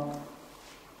from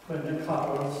Brendan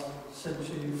Cotter's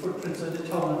Century Footprints of the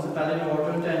Townlands of Ballymore,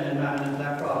 Dundee, Man and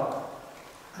Blackrock.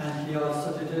 And he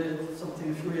also did something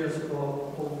a few years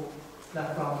ago about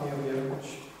Blackrock area, which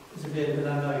is available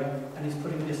online, and he's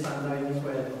putting this online as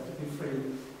well to be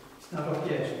free. It's not up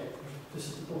yet. This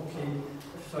is the book key.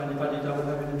 So anybody that would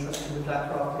have an interest in the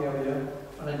Blackrock area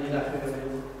or any of that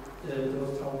area,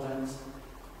 those townlands,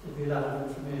 there'll be a lot of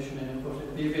information in it, but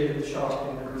it'll be available shortly,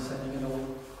 and I'll be sending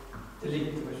you the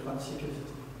link to it once you get it.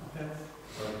 Okay?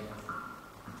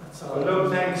 That's all. Well,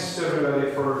 look, thanks to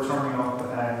everybody for turning up,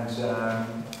 and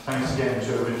thanks again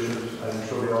to Richard. I'm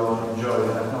sure we all enjoyed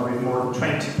it. Now we have more than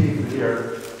 20 people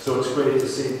here, so it's great to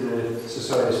see the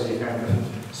society kind of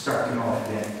starting off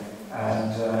again.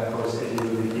 And of course, Eddie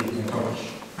will be keeping in touch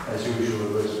as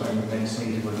usual with when the next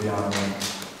meeting will be on.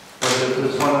 But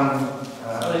there's one on.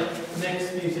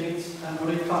 Next meetings, and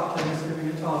we'll be cocktails giving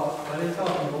a talk. What are you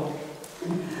talking about?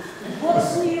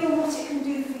 What's new and what it can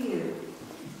do for you?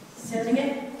 Say it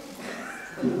again.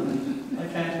 I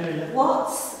can't hear you.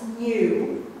 What's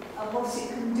new and what it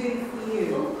can do for you?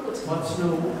 What's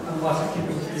new and what it can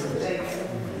do for you?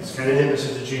 It's kind of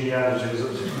limited to genealogy,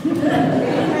 isn't it? It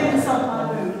depends on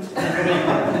my mood.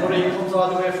 Everybody comes all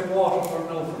the way from Waterford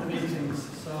now for the meetings,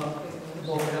 so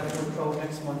we'll have to crowd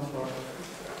next month for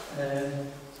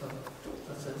so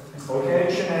that's it. Okay,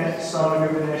 Sinead,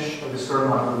 Solomon, Ganesh, or the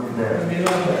Sturman will be there.